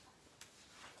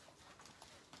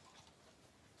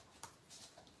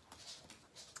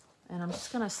 And I'm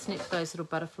just going to snip those little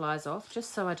butterflies off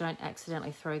just so I don't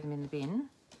accidentally throw them in the bin.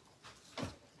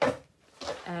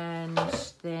 And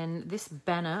then this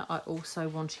banner I also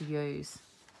want to use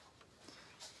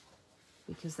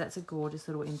because that's a gorgeous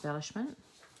little embellishment.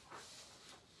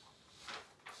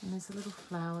 And there's a little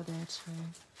flower there too.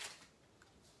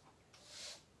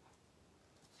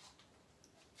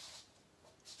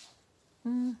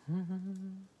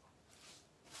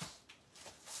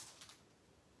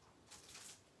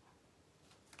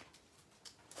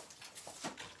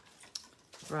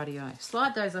 Rightio.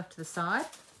 Slide those off to the side.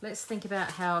 Let's think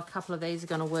about how a couple of these are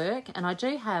going to work. And I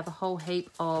do have a whole heap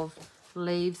of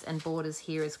leaves and borders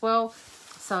here as well.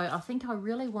 So I think I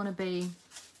really want to be...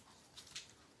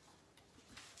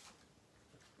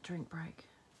 Drink break.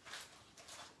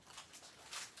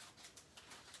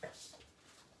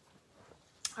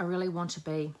 I really want to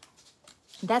be...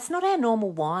 That's not our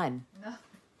normal wine. No.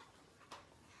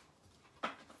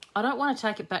 I don't want to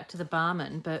take it back to the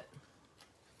barman, but...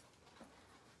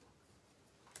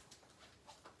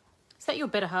 Is that your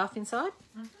better half inside?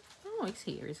 Mm-hmm. Oh, he's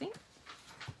here, is he?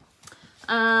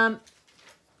 I'm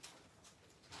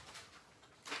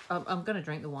going to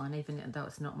drink the wine, even though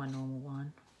it's not my normal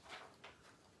wine.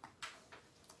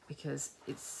 Because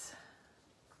it's...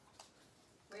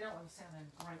 We don't want to sound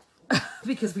ungrateful.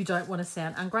 Because we don't want to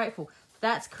sound ungrateful.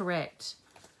 That's correct.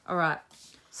 All right.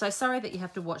 So sorry that you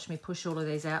have to watch me push all of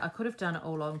these out. I could have done it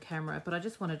all on camera, but I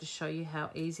just wanted to show you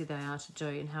how easy they are to do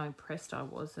and how impressed I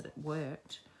was that it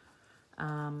worked.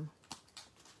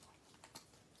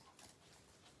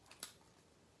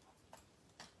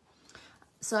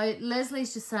 So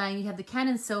Leslie's just saying you have the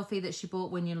Canon Selfie that she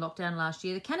bought when you locked down last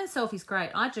year. The Canon Selfie's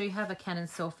great. I do have a Canon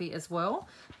Selfie as well,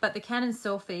 but the Canon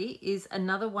Selfie is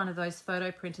another one of those photo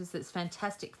printers that's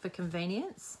fantastic for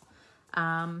convenience,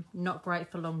 not great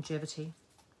for longevity.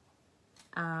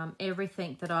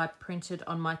 Everything that I printed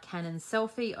on my Canon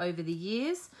Selfie over the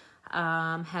years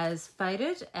has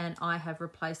faded, and I have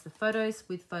replaced the photos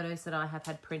with photos that I have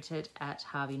had printed at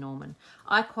Harvey Norman.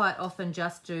 I quite often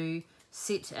just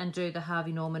sit and do the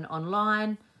Harvey Norman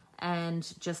online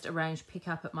and just arrange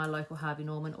pickup at my local Harvey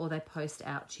Norman, or they post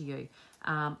out to you.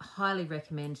 Highly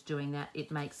recommend doing that. It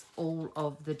makes all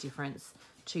of the difference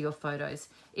to your photos.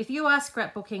 If you are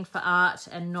scrapbooking for art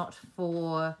and not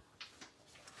for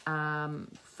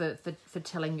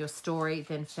telling your story,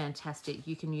 then fantastic.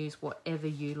 You can use whatever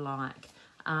you like.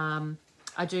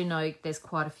 I do know there's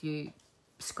quite a few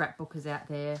scrapbookers out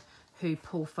there who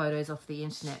pull photos off the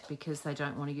internet because they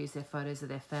don't want to use their photos of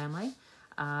their family.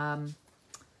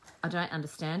 I don't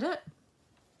understand it.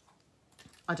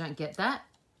 I don't get that.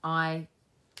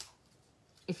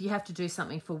 If you have to do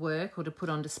something for work or to put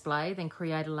on display, then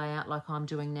create a layout like I'm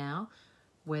doing now,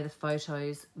 where the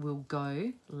photos will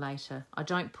go later. I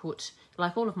don't put,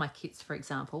 like all of my kits, for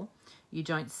example, you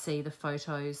don't see the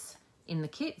photos in the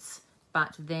kits,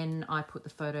 but then I put the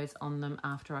photos on them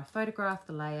after I photograph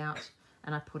the layout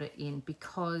and I put it in,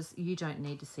 because you don't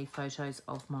need to see photos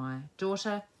of my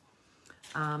daughter.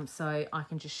 So I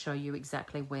can just show you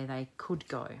exactly where they could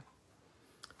go.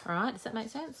 All right, does that make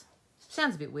sense?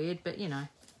 Sounds a bit weird, but you know,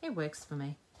 it works for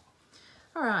me.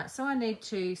 All right, so I need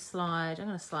to slide, I'm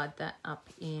going to slide that up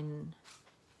in,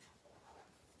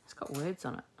 it's got words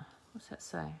on it. What's that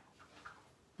say?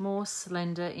 More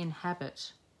slender in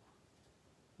habit.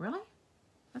 Really?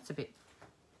 That's a bit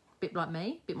like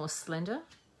me, a bit more slender.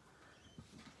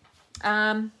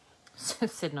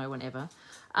 Said no one ever.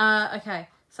 Okay,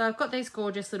 so I've got these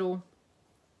gorgeous little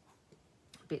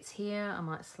bits here. I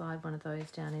might slide one of those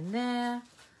down in there.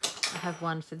 I have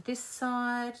one for this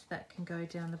side that can go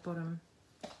down the bottom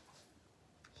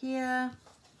here.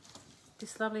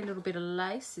 This lovely little bit of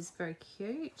lace is very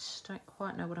cute. Don't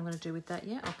quite know what I'm going to do with that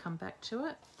yet. I'll come back to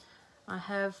it. I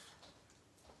have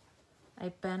a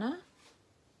banner.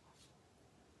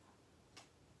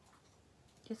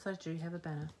 Yes, I do have a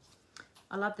banner.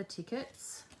 I love the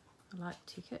tickets. I like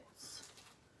tickets.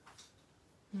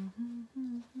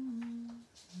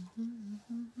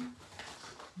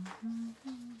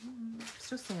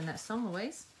 Still singing that song,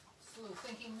 Louise. Just a little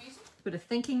thinking music. Bit of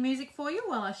thinking music for you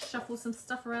while I shuffle some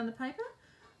stuff around the paper.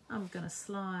 I'm going to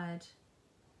slide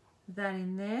that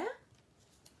in there.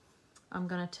 I'm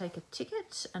going to take a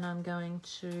ticket and I'm going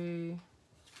to,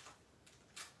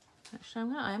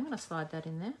 actually I am going to slide that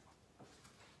in there.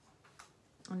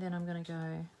 And then I'm going to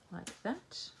go like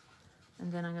that.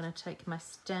 And then I'm going to take my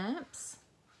stamps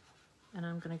and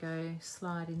I'm going to go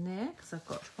slide in there, because I've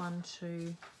got 1,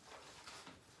 2,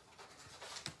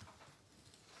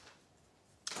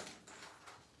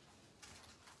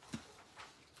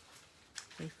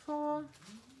 3, 4.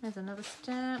 There's another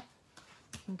stamp.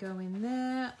 Can go in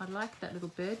there. I like that little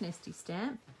bird nesty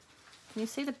stamp. Can you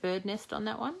see the bird nest on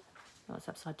that one? Oh, it's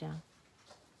upside down.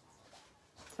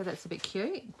 So that's a bit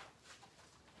cute.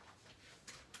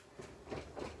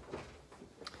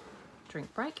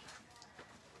 Drink break.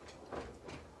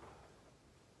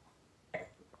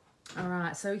 All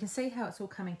right, so we can see how it's all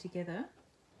coming together.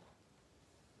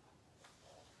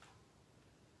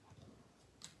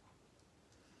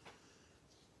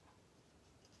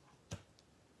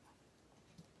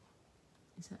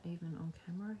 Is that even on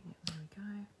camera? Yeah, there we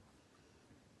go.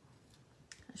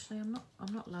 Actually, I'm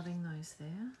not loving those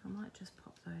there. I might just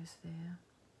pop those there.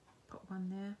 Pop one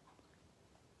there.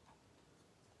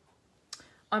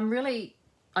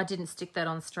 I didn't stick that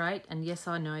on straight, and yes,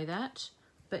 I know that,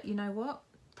 but you know what?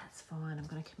 That's fine. I'm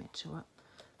going to commit to it.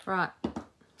 Right.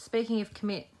 Speaking of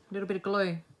commit, a little bit of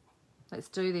glue. Let's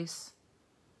do this.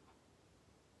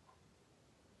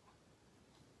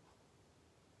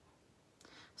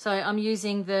 So I'm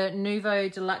using the Nouveau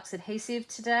Deluxe adhesive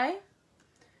today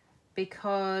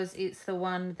because it's the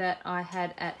one that I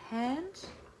had at hand.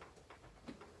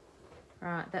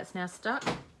 Right, that's now stuck.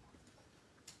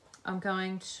 I'm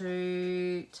going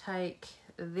to take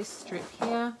this strip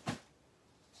here.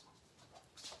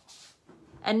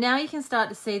 And now you can start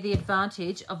to see the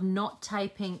advantage of not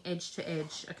taping edge to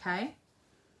edge, okay?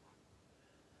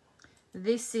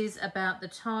 This is about the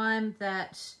time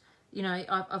that, you know,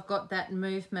 I've got that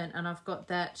movement and I've got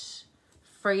that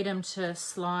freedom to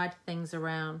slide things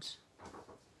around.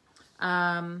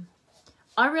 I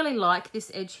really like this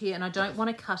edge here and I don't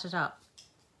want to cut it up.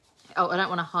 Oh, I don't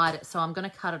want to hide it, so I'm going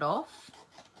to cut it off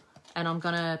and I'm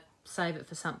going to save it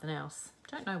for something else.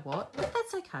 Don't know what, but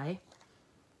that's okay.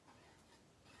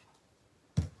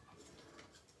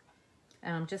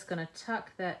 And I'm just going to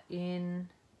tuck that in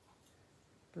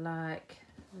like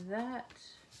that.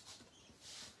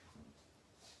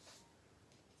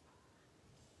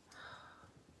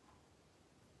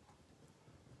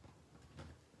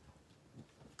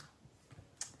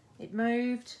 It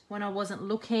moved when I wasn't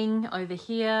looking over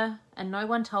here and no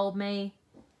one told me.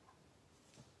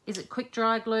 Is it quick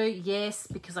dry glue? Yes,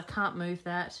 because I can't move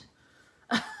that.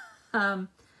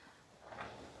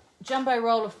 Jumbo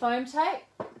roll of foam tape.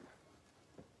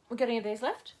 We got any of these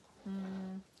left?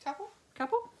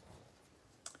 Couple.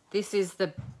 This is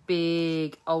the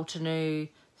big Altenew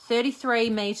 33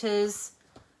 meters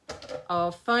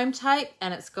of foam tape,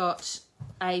 and it's got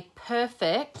a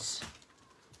perfect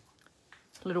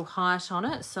little height on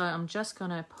it. So I'm just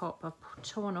going to I've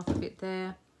torn off a bit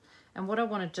there. And what I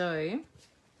want to do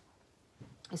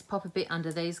is pop a bit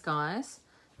under these guys,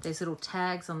 these little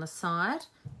tags on the side,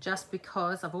 just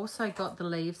because I've also got the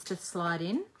leaves to slide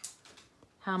in.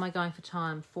 How am I going for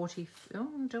time? 40, oh,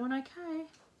 I'm doing okay.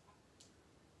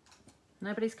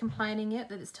 Nobody's complaining yet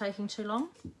that it's taking too long?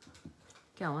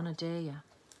 Go on, I dare you.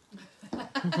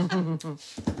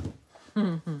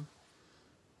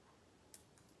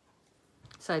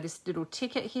 So this little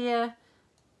ticket here,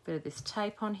 bit of this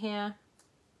tape on here.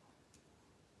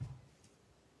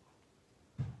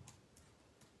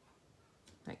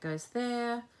 That goes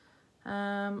there.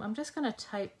 I'm just going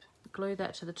to glue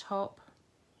that to the top.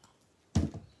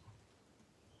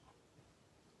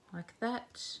 Like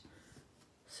that.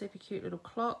 Super cute little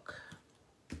clock.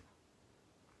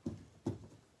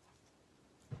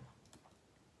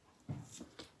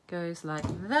 Goes like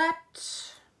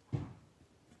that.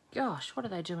 Gosh, what are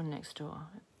they doing next door?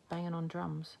 Banging on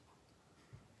drums.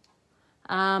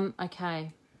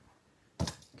 Okay.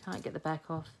 Can't get the back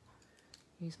off.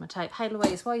 Use my tape. Hey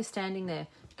Louise, while you're standing there,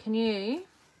 can you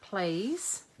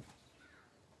please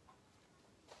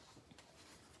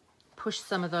push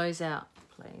some of those out,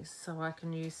 please, so I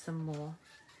can use some more.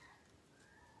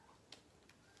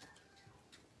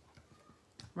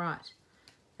 Right,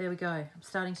 there we go. I'm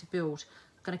starting to build.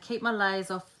 I'm going to keep my leaves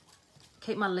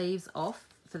off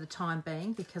for the time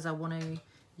being because I want to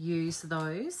use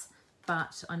those,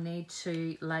 but I need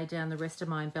to lay down the rest of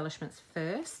my embellishments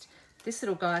first. This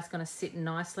little guy is going to sit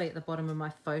nicely at the bottom of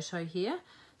my photo here,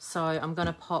 so I'm going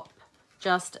to pop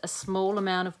just a small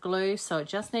amount of glue, so it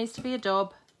just needs to be a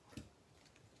dob.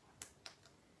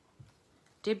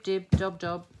 Dib, dib, dob,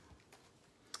 dob.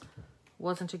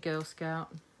 Wasn't a Girl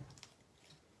Scout.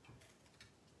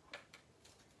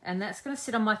 And that's going to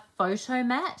sit on my photo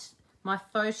mat. My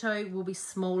photo will be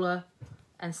smaller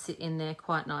and sit in there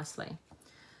quite nicely.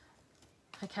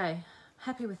 Okay,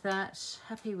 happy with that.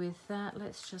 Happy with that.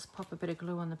 Let's just pop a bit of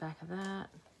glue on the back of that.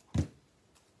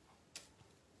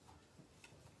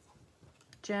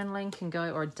 Journaling can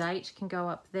go, or a date can go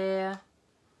up there.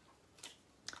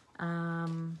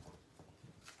 Then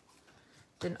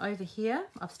over here,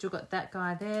 I've still got that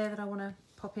guy there that I want to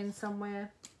pop in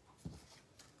somewhere.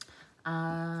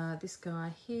 This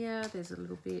guy here, there's a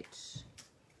little bit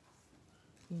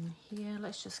in here.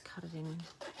 Let's just cut it in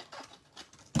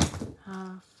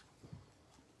half.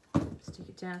 Stick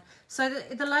it down. So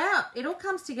the layout, it all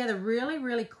comes together really,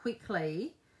 really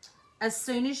quickly as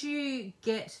soon as you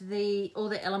get all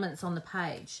the elements on the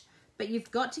page. But you've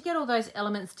got to get all those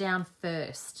elements down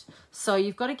first. So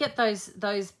you've got to get those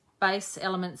base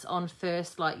elements on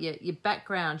first, like your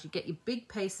background. You get your big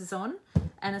pieces on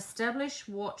and establish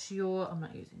what I'm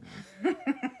not using those.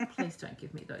 Please don't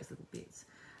give me those little bits.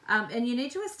 And you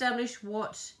need to establish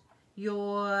what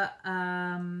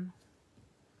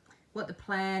what the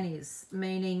plan is,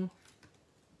 meaning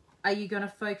are you going to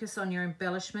focus on your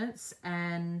embellishments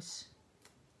and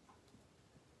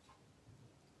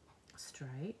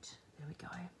straight, there we go.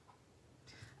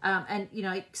 And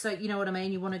so you know what I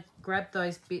mean, you want to grab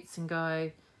those bits and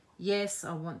go, yes,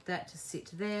 I want that to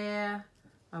sit there,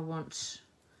 I want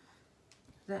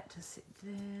that to sit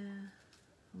there,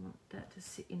 I want that to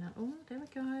sit in oh, there we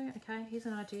go. Okay, here's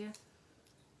an idea.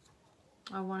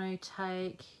 I want to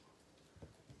take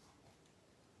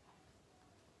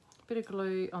a bit of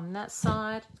glue on that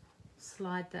side,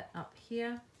 slide that up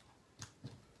here,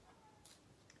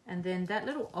 and then that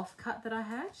little offcut that I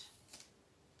had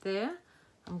there,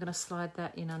 I'm going to slide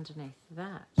that in underneath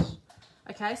that.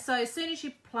 Okay, so as soon as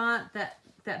you plant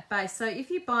that base, so if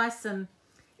you buy some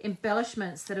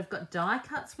embellishments that have got die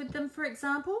cuts with them, for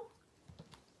example,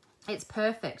 it's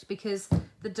perfect because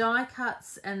the die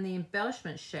cuts and the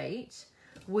embellishment sheet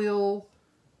will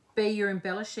be your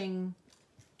embellishing.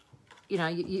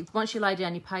 Once you lay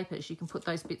down your papers, you can put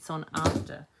those bits on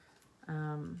after.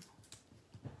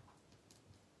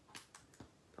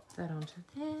 Pop that onto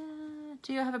there.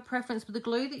 Do you have a preference with the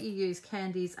glue that you use?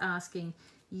 Candy's asking.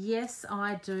 Yes,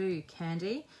 I do,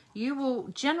 Candy. You will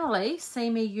generally see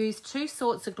me use two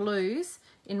sorts of glues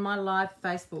in my live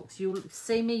Facebooks. You'll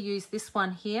see me use this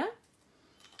one here,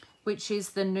 which is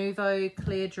the Nuvo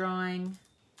Clear Drying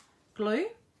glue.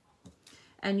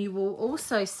 And you will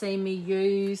also see me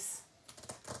use...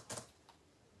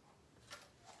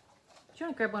 Do you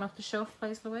want to grab one off the shelf,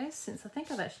 please, Louise? Since I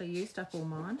think I've actually used up all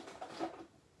mine.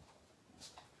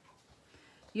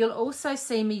 You'll also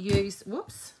see me use,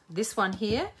 whoops, this one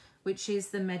here, which is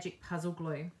the Magic Puzzle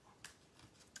Glue.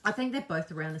 I think they're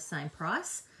both around the same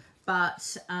price,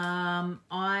 but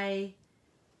I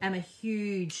am a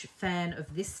huge fan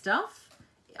of this stuff.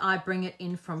 I bring it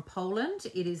in from Poland.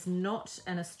 It is not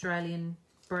an Australian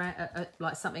brand,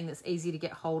 like something that's easy to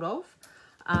get hold of.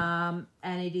 And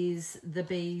it is the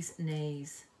bee's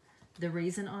knees. The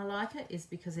reason I like it is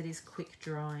because it is quick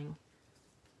drying.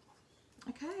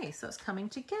 Okay, so it's coming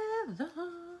together.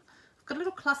 I've got a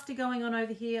little cluster going on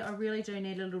over here. I really do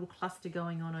need a little cluster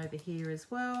going on over here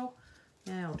as well.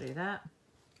 Yeah, I'll do that.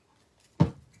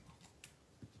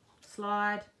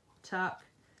 Slide, tuck,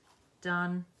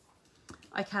 done.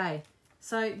 Okay,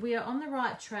 so we are on the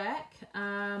right track.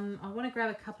 I want to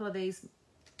grab a couple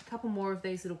more of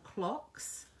these little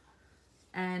clocks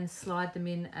and slide them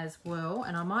in as well.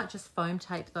 And I might just foam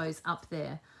tape those up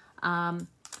there.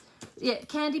 Yeah,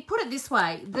 Candy, put it this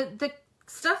way. The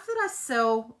stuff that I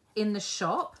sell in the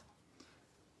shop,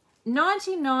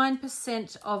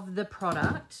 99% of the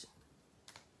product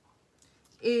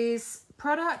is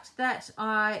product that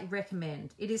I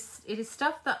recommend. It is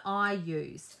stuff that I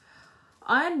use.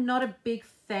 I'm not a big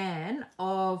fan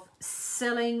of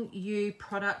selling you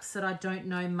products that I don't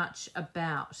know much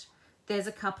about. There's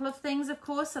a couple of things, of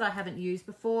course, that I haven't used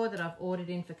before that I've ordered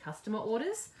in for customer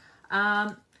orders.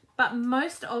 But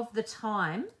most of the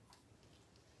time,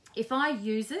 if I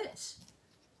use it,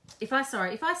 if I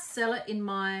sell it in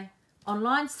my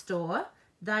online store,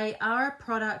 they are a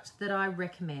product that I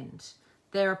recommend.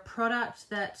 They're a product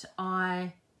that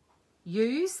I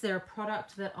use. They're a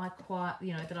product that I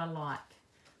that I like.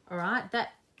 All right,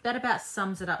 that about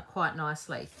sums it up quite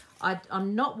nicely.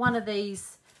 I'm not one of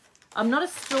these. I'm not a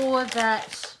store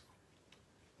that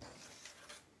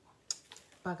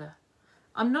bugger.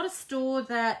 I'm not a store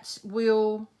that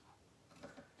will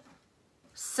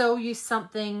sell you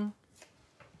something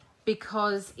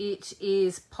because it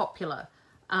is popular.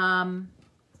 I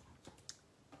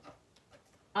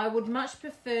would much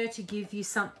prefer to give you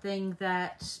something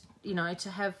that,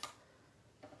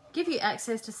 give you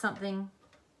access to something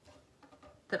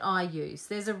that I use.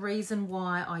 There's a reason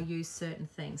why I use certain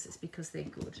things. It's because they're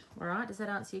good. All right, does that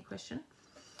answer your question?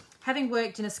 Having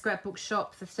worked in a scrapbook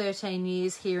shop for 13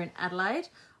 years here in Adelaide,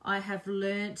 I have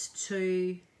learnt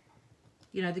to,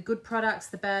 the good products,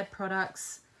 the bad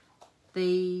products,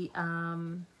 the,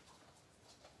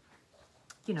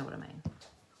 you know what I mean.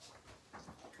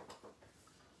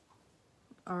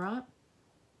 All right.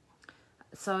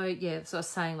 So, yeah, so I was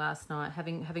saying last night,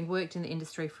 having worked in the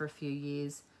industry for a few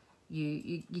years,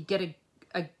 you get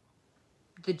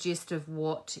the gist of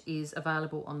what is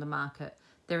available on the market.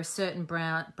 There are certain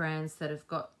brands that have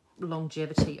got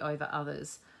longevity over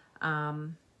others.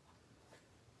 And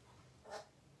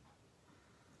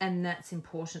that's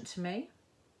important to me.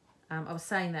 I was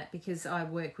saying that because I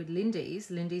work with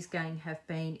Lindy's. Lindy's Gang have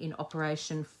been in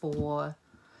operation for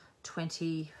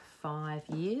 25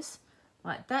 years.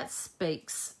 Like that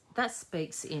speaks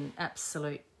in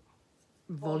absolute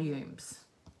volumes.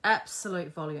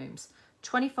 Absolute volumes.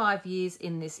 25 years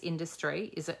in this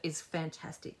industry is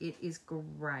fantastic. It is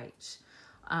great.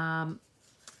 I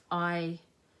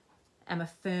am a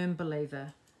firm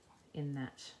believer in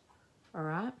that. All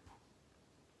right.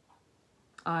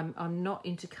 I'm not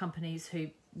into companies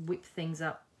who whip things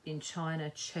up in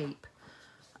China cheap.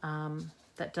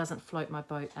 That doesn't float my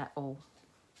boat at all.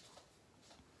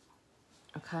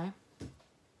 Okay.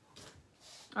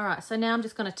 All right. So now I'm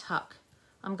just going to tuck.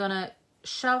 I'm going to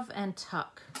shove and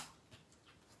tuck.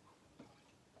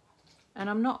 And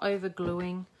I'm not over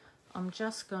gluing. I'm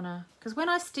just gonna, because when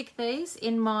I stick these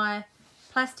in my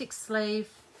plastic sleeve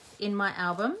in my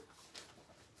album,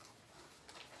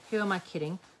 who am I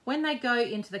kidding? When they go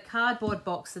into the cardboard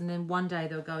box and then one day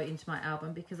they'll go into my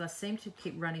album because I seem to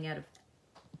keep running out of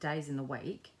days in the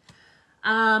week,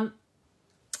 they're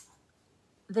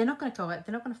not going to go out.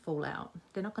 They're not going to fall out.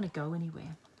 They're not going to go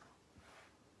anywhere.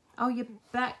 Oh, you're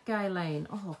back, Gayleen.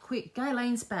 Oh, quick.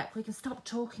 Gayleen's back. We can stop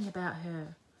talking about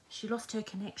her. She lost her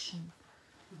connection.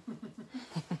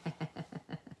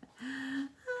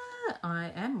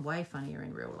 I am way funnier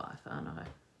in real life, aren't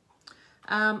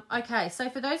I? Okay, so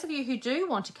for those of you who do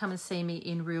want to come and see me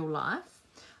in real life,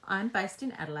 I'm based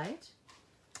in Adelaide.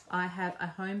 I have a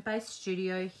home-based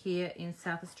studio here in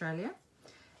South Australia,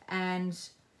 and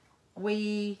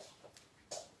we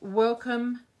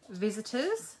welcome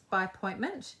visitors by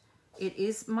appointment. It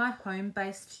is my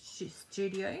home-based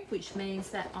studio, which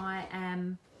means that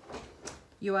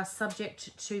you are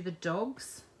subject to the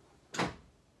dogs.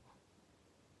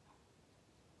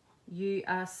 You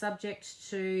are subject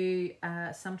to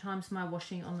sometimes my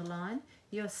washing on the line.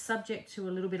 You're subject to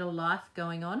a little bit of life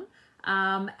going on.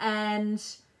 And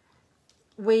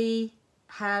we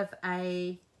have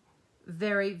a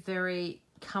very, very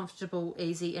comfortable,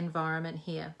 easy environment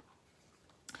here.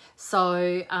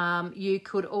 So you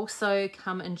could also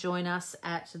come and join us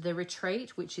at the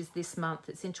retreat, which is this month.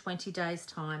 It's in 20 days'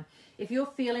 time. If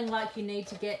you're feeling like you need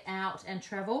to get out and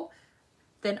travel,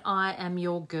 then I am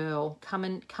your girl. Come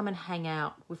and hang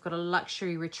out. We've got a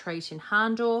luxury retreat in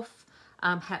Harndorf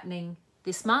happening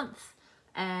this month,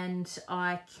 and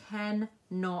I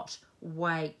cannot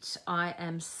wait. I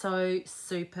am so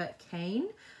super keen.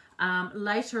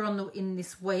 Later on in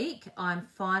this week, I'm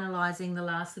finalising the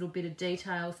last little bit of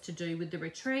details to do with the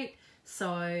retreat.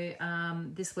 So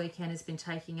this weekend has been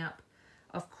taking up,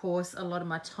 of course, a lot of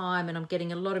my time, and I'm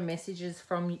getting a lot of messages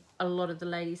from a lot of the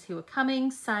ladies who are coming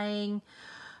saying,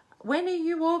 when are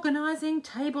you organising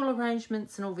table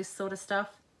arrangements and all this sort of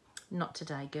stuff? Not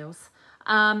today, girls.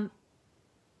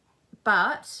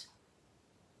 But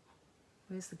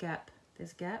where's the gap?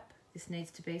 There's a gap. This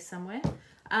needs to be somewhere.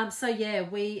 So yeah,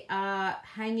 we are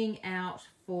hanging out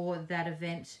for that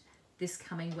event this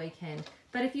coming weekend.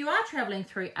 But if you are traveling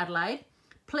through Adelaide,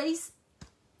 please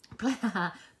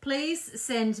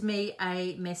send me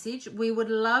a message. We would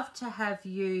love to have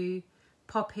you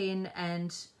pop in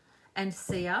and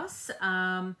see us.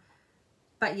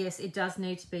 But yes, it does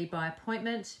need to be by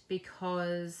appointment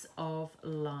because of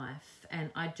life. And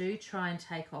I do try and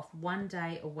take off one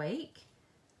day a week.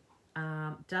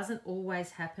 Doesn't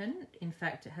always happen. In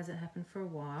fact, it hasn't happened for a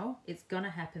while. It's going to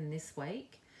happen this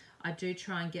week. I do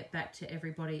try and get back to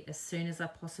everybody as soon as I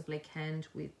possibly can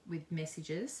with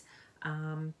messages.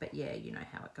 But yeah, you know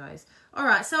how it goes. All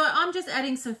right, so I'm just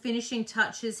adding some finishing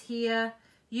touches here.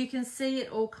 You can see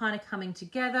it all kind of coming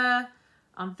together.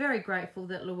 I'm very grateful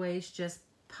that Louise just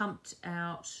pumped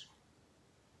out,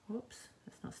 whoops,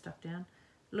 that's not stuck down.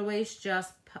 Louise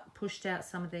just pushed out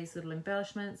some of these little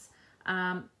embellishments.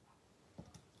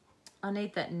 I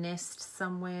need that nest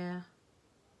somewhere.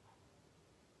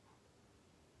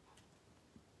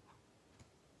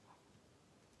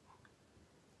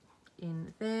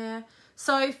 In there.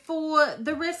 So for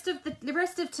the rest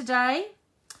of today,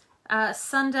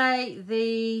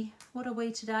 Sunday, what are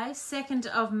we today? 2nd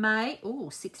of May. Oh,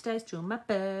 6 days till my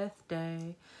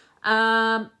birthday.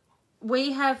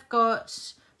 We have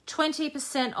got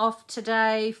 20% off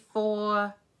today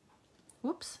for,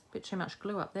 whoops, a bit too much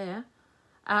glue up there.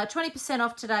 20%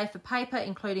 off today for paper,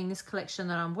 including this collection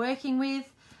that I'm working with.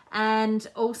 And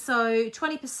also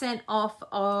 20% off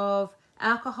of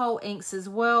alcohol inks as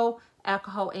well.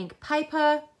 Alcohol ink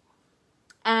paper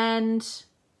and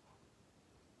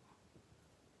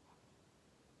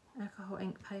alcohol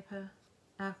ink paper,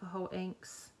 alcohol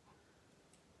inks.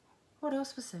 What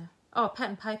else was there? Oh,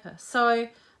 pattern paper. So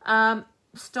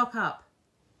stock up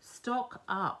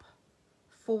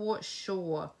for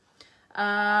sure.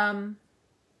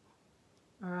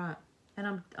 All right,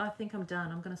 and I think I'm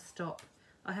done. I'm going to stop.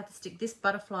 I have to stick this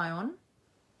butterfly on.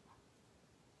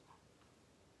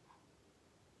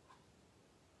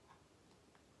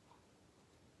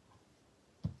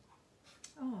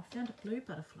 Oh, I found a blue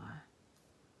butterfly.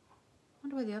 I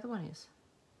wonder where the other one is.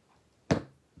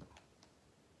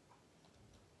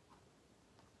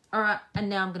 All right, and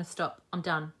now I'm going to stop. I'm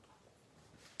done.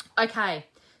 Okay,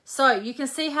 so you can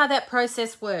see how that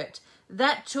process worked.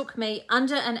 That took me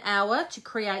under an hour to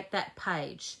create that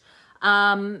page.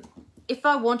 If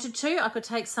I wanted to, I could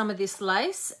take some of this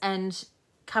lace and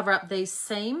cover up these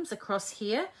seams across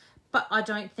here, but I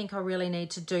don't think I really need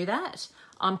to do that.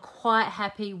 I'm quite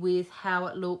happy with how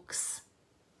it looks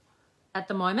at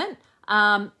the moment.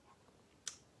 Oh,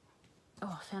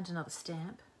 I found another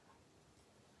stamp.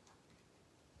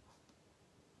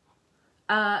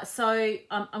 So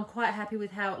I'm quite happy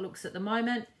with how it looks at the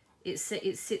moment. It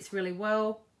sits really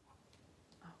well.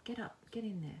 Oh, get up, get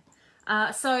in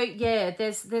there. So yeah,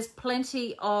 there's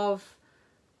plenty of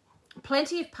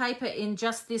paper in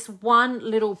just this one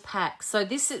little pack. So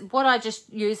this is what I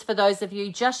just used for those of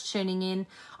you just tuning in.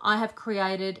 I have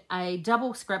created a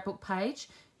double scrapbook page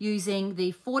using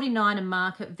the 49 &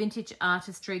 Market Vintage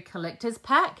Artistry Collectors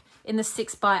Pack in the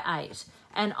 6x8.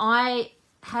 And I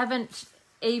haven't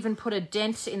even put a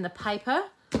dent in the paper.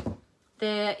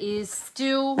 There is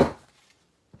still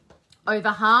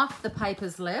over half the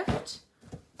papers left.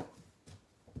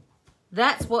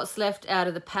 That's what's left out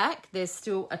of the pack. There's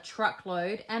still a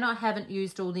truckload, and I haven't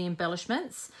used all the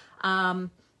embellishments.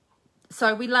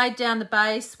 So we laid down the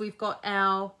base. We've got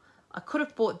our, I could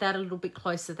have bought that a little bit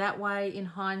closer that way in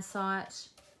hindsight,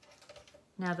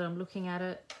 now that I'm looking at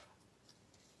it.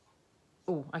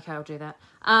 Oh, okay, I'll do that.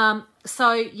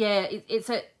 So yeah, it's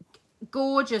a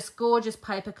gorgeous, gorgeous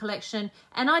paper collection.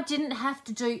 And I didn't have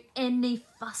to do any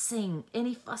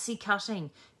fussy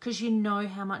cutting, because you know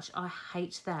how much I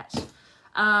hate that.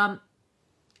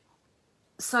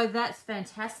 So that's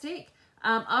fantastic.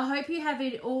 I hope you have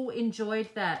all enjoyed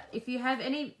that. If you have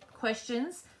any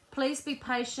questions, please be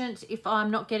patient if I'm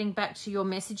not getting back to your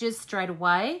messages straight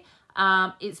away.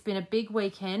 It's been a big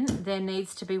weekend. There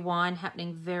needs to be wine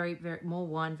happening more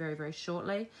wine very, very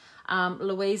shortly.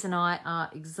 Louise and I are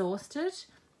exhausted.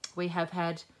 We have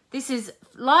had, this is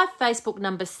live Facebook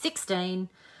number 16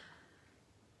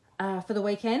 for the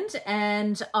weekend,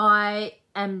 and I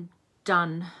am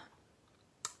done.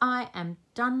 I am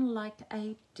done like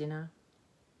a dinner.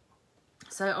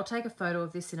 So I'll take a photo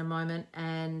of this in a moment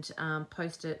and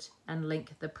post it and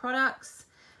link the products.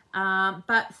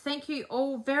 But thank you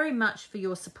all very much for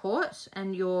your support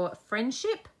and your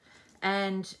friendship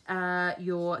and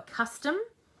your custom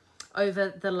over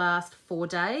the last 4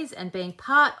 days, and being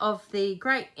part of the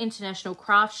Great International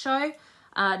Craft Show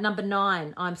number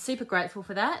 9. I'm super grateful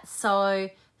for that. So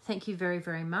thank you very,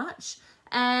 very much.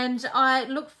 And I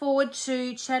look forward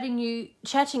to chatting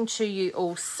to you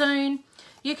all soon.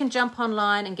 You can jump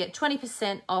online and get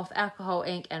 20% off alcohol,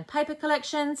 ink and paper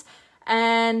collections.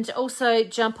 And also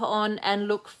jump on and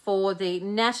look for the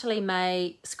Natalie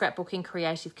May Scrapbooking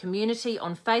Creative Community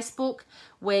on Facebook,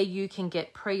 where you can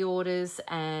get pre-orders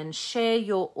and share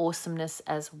your awesomeness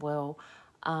as well.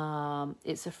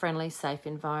 It's a friendly, safe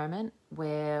environment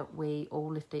where we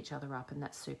all lift each other up, and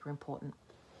that's super important.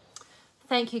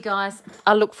 Thank you, guys.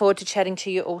 I look forward to chatting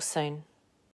to you all soon.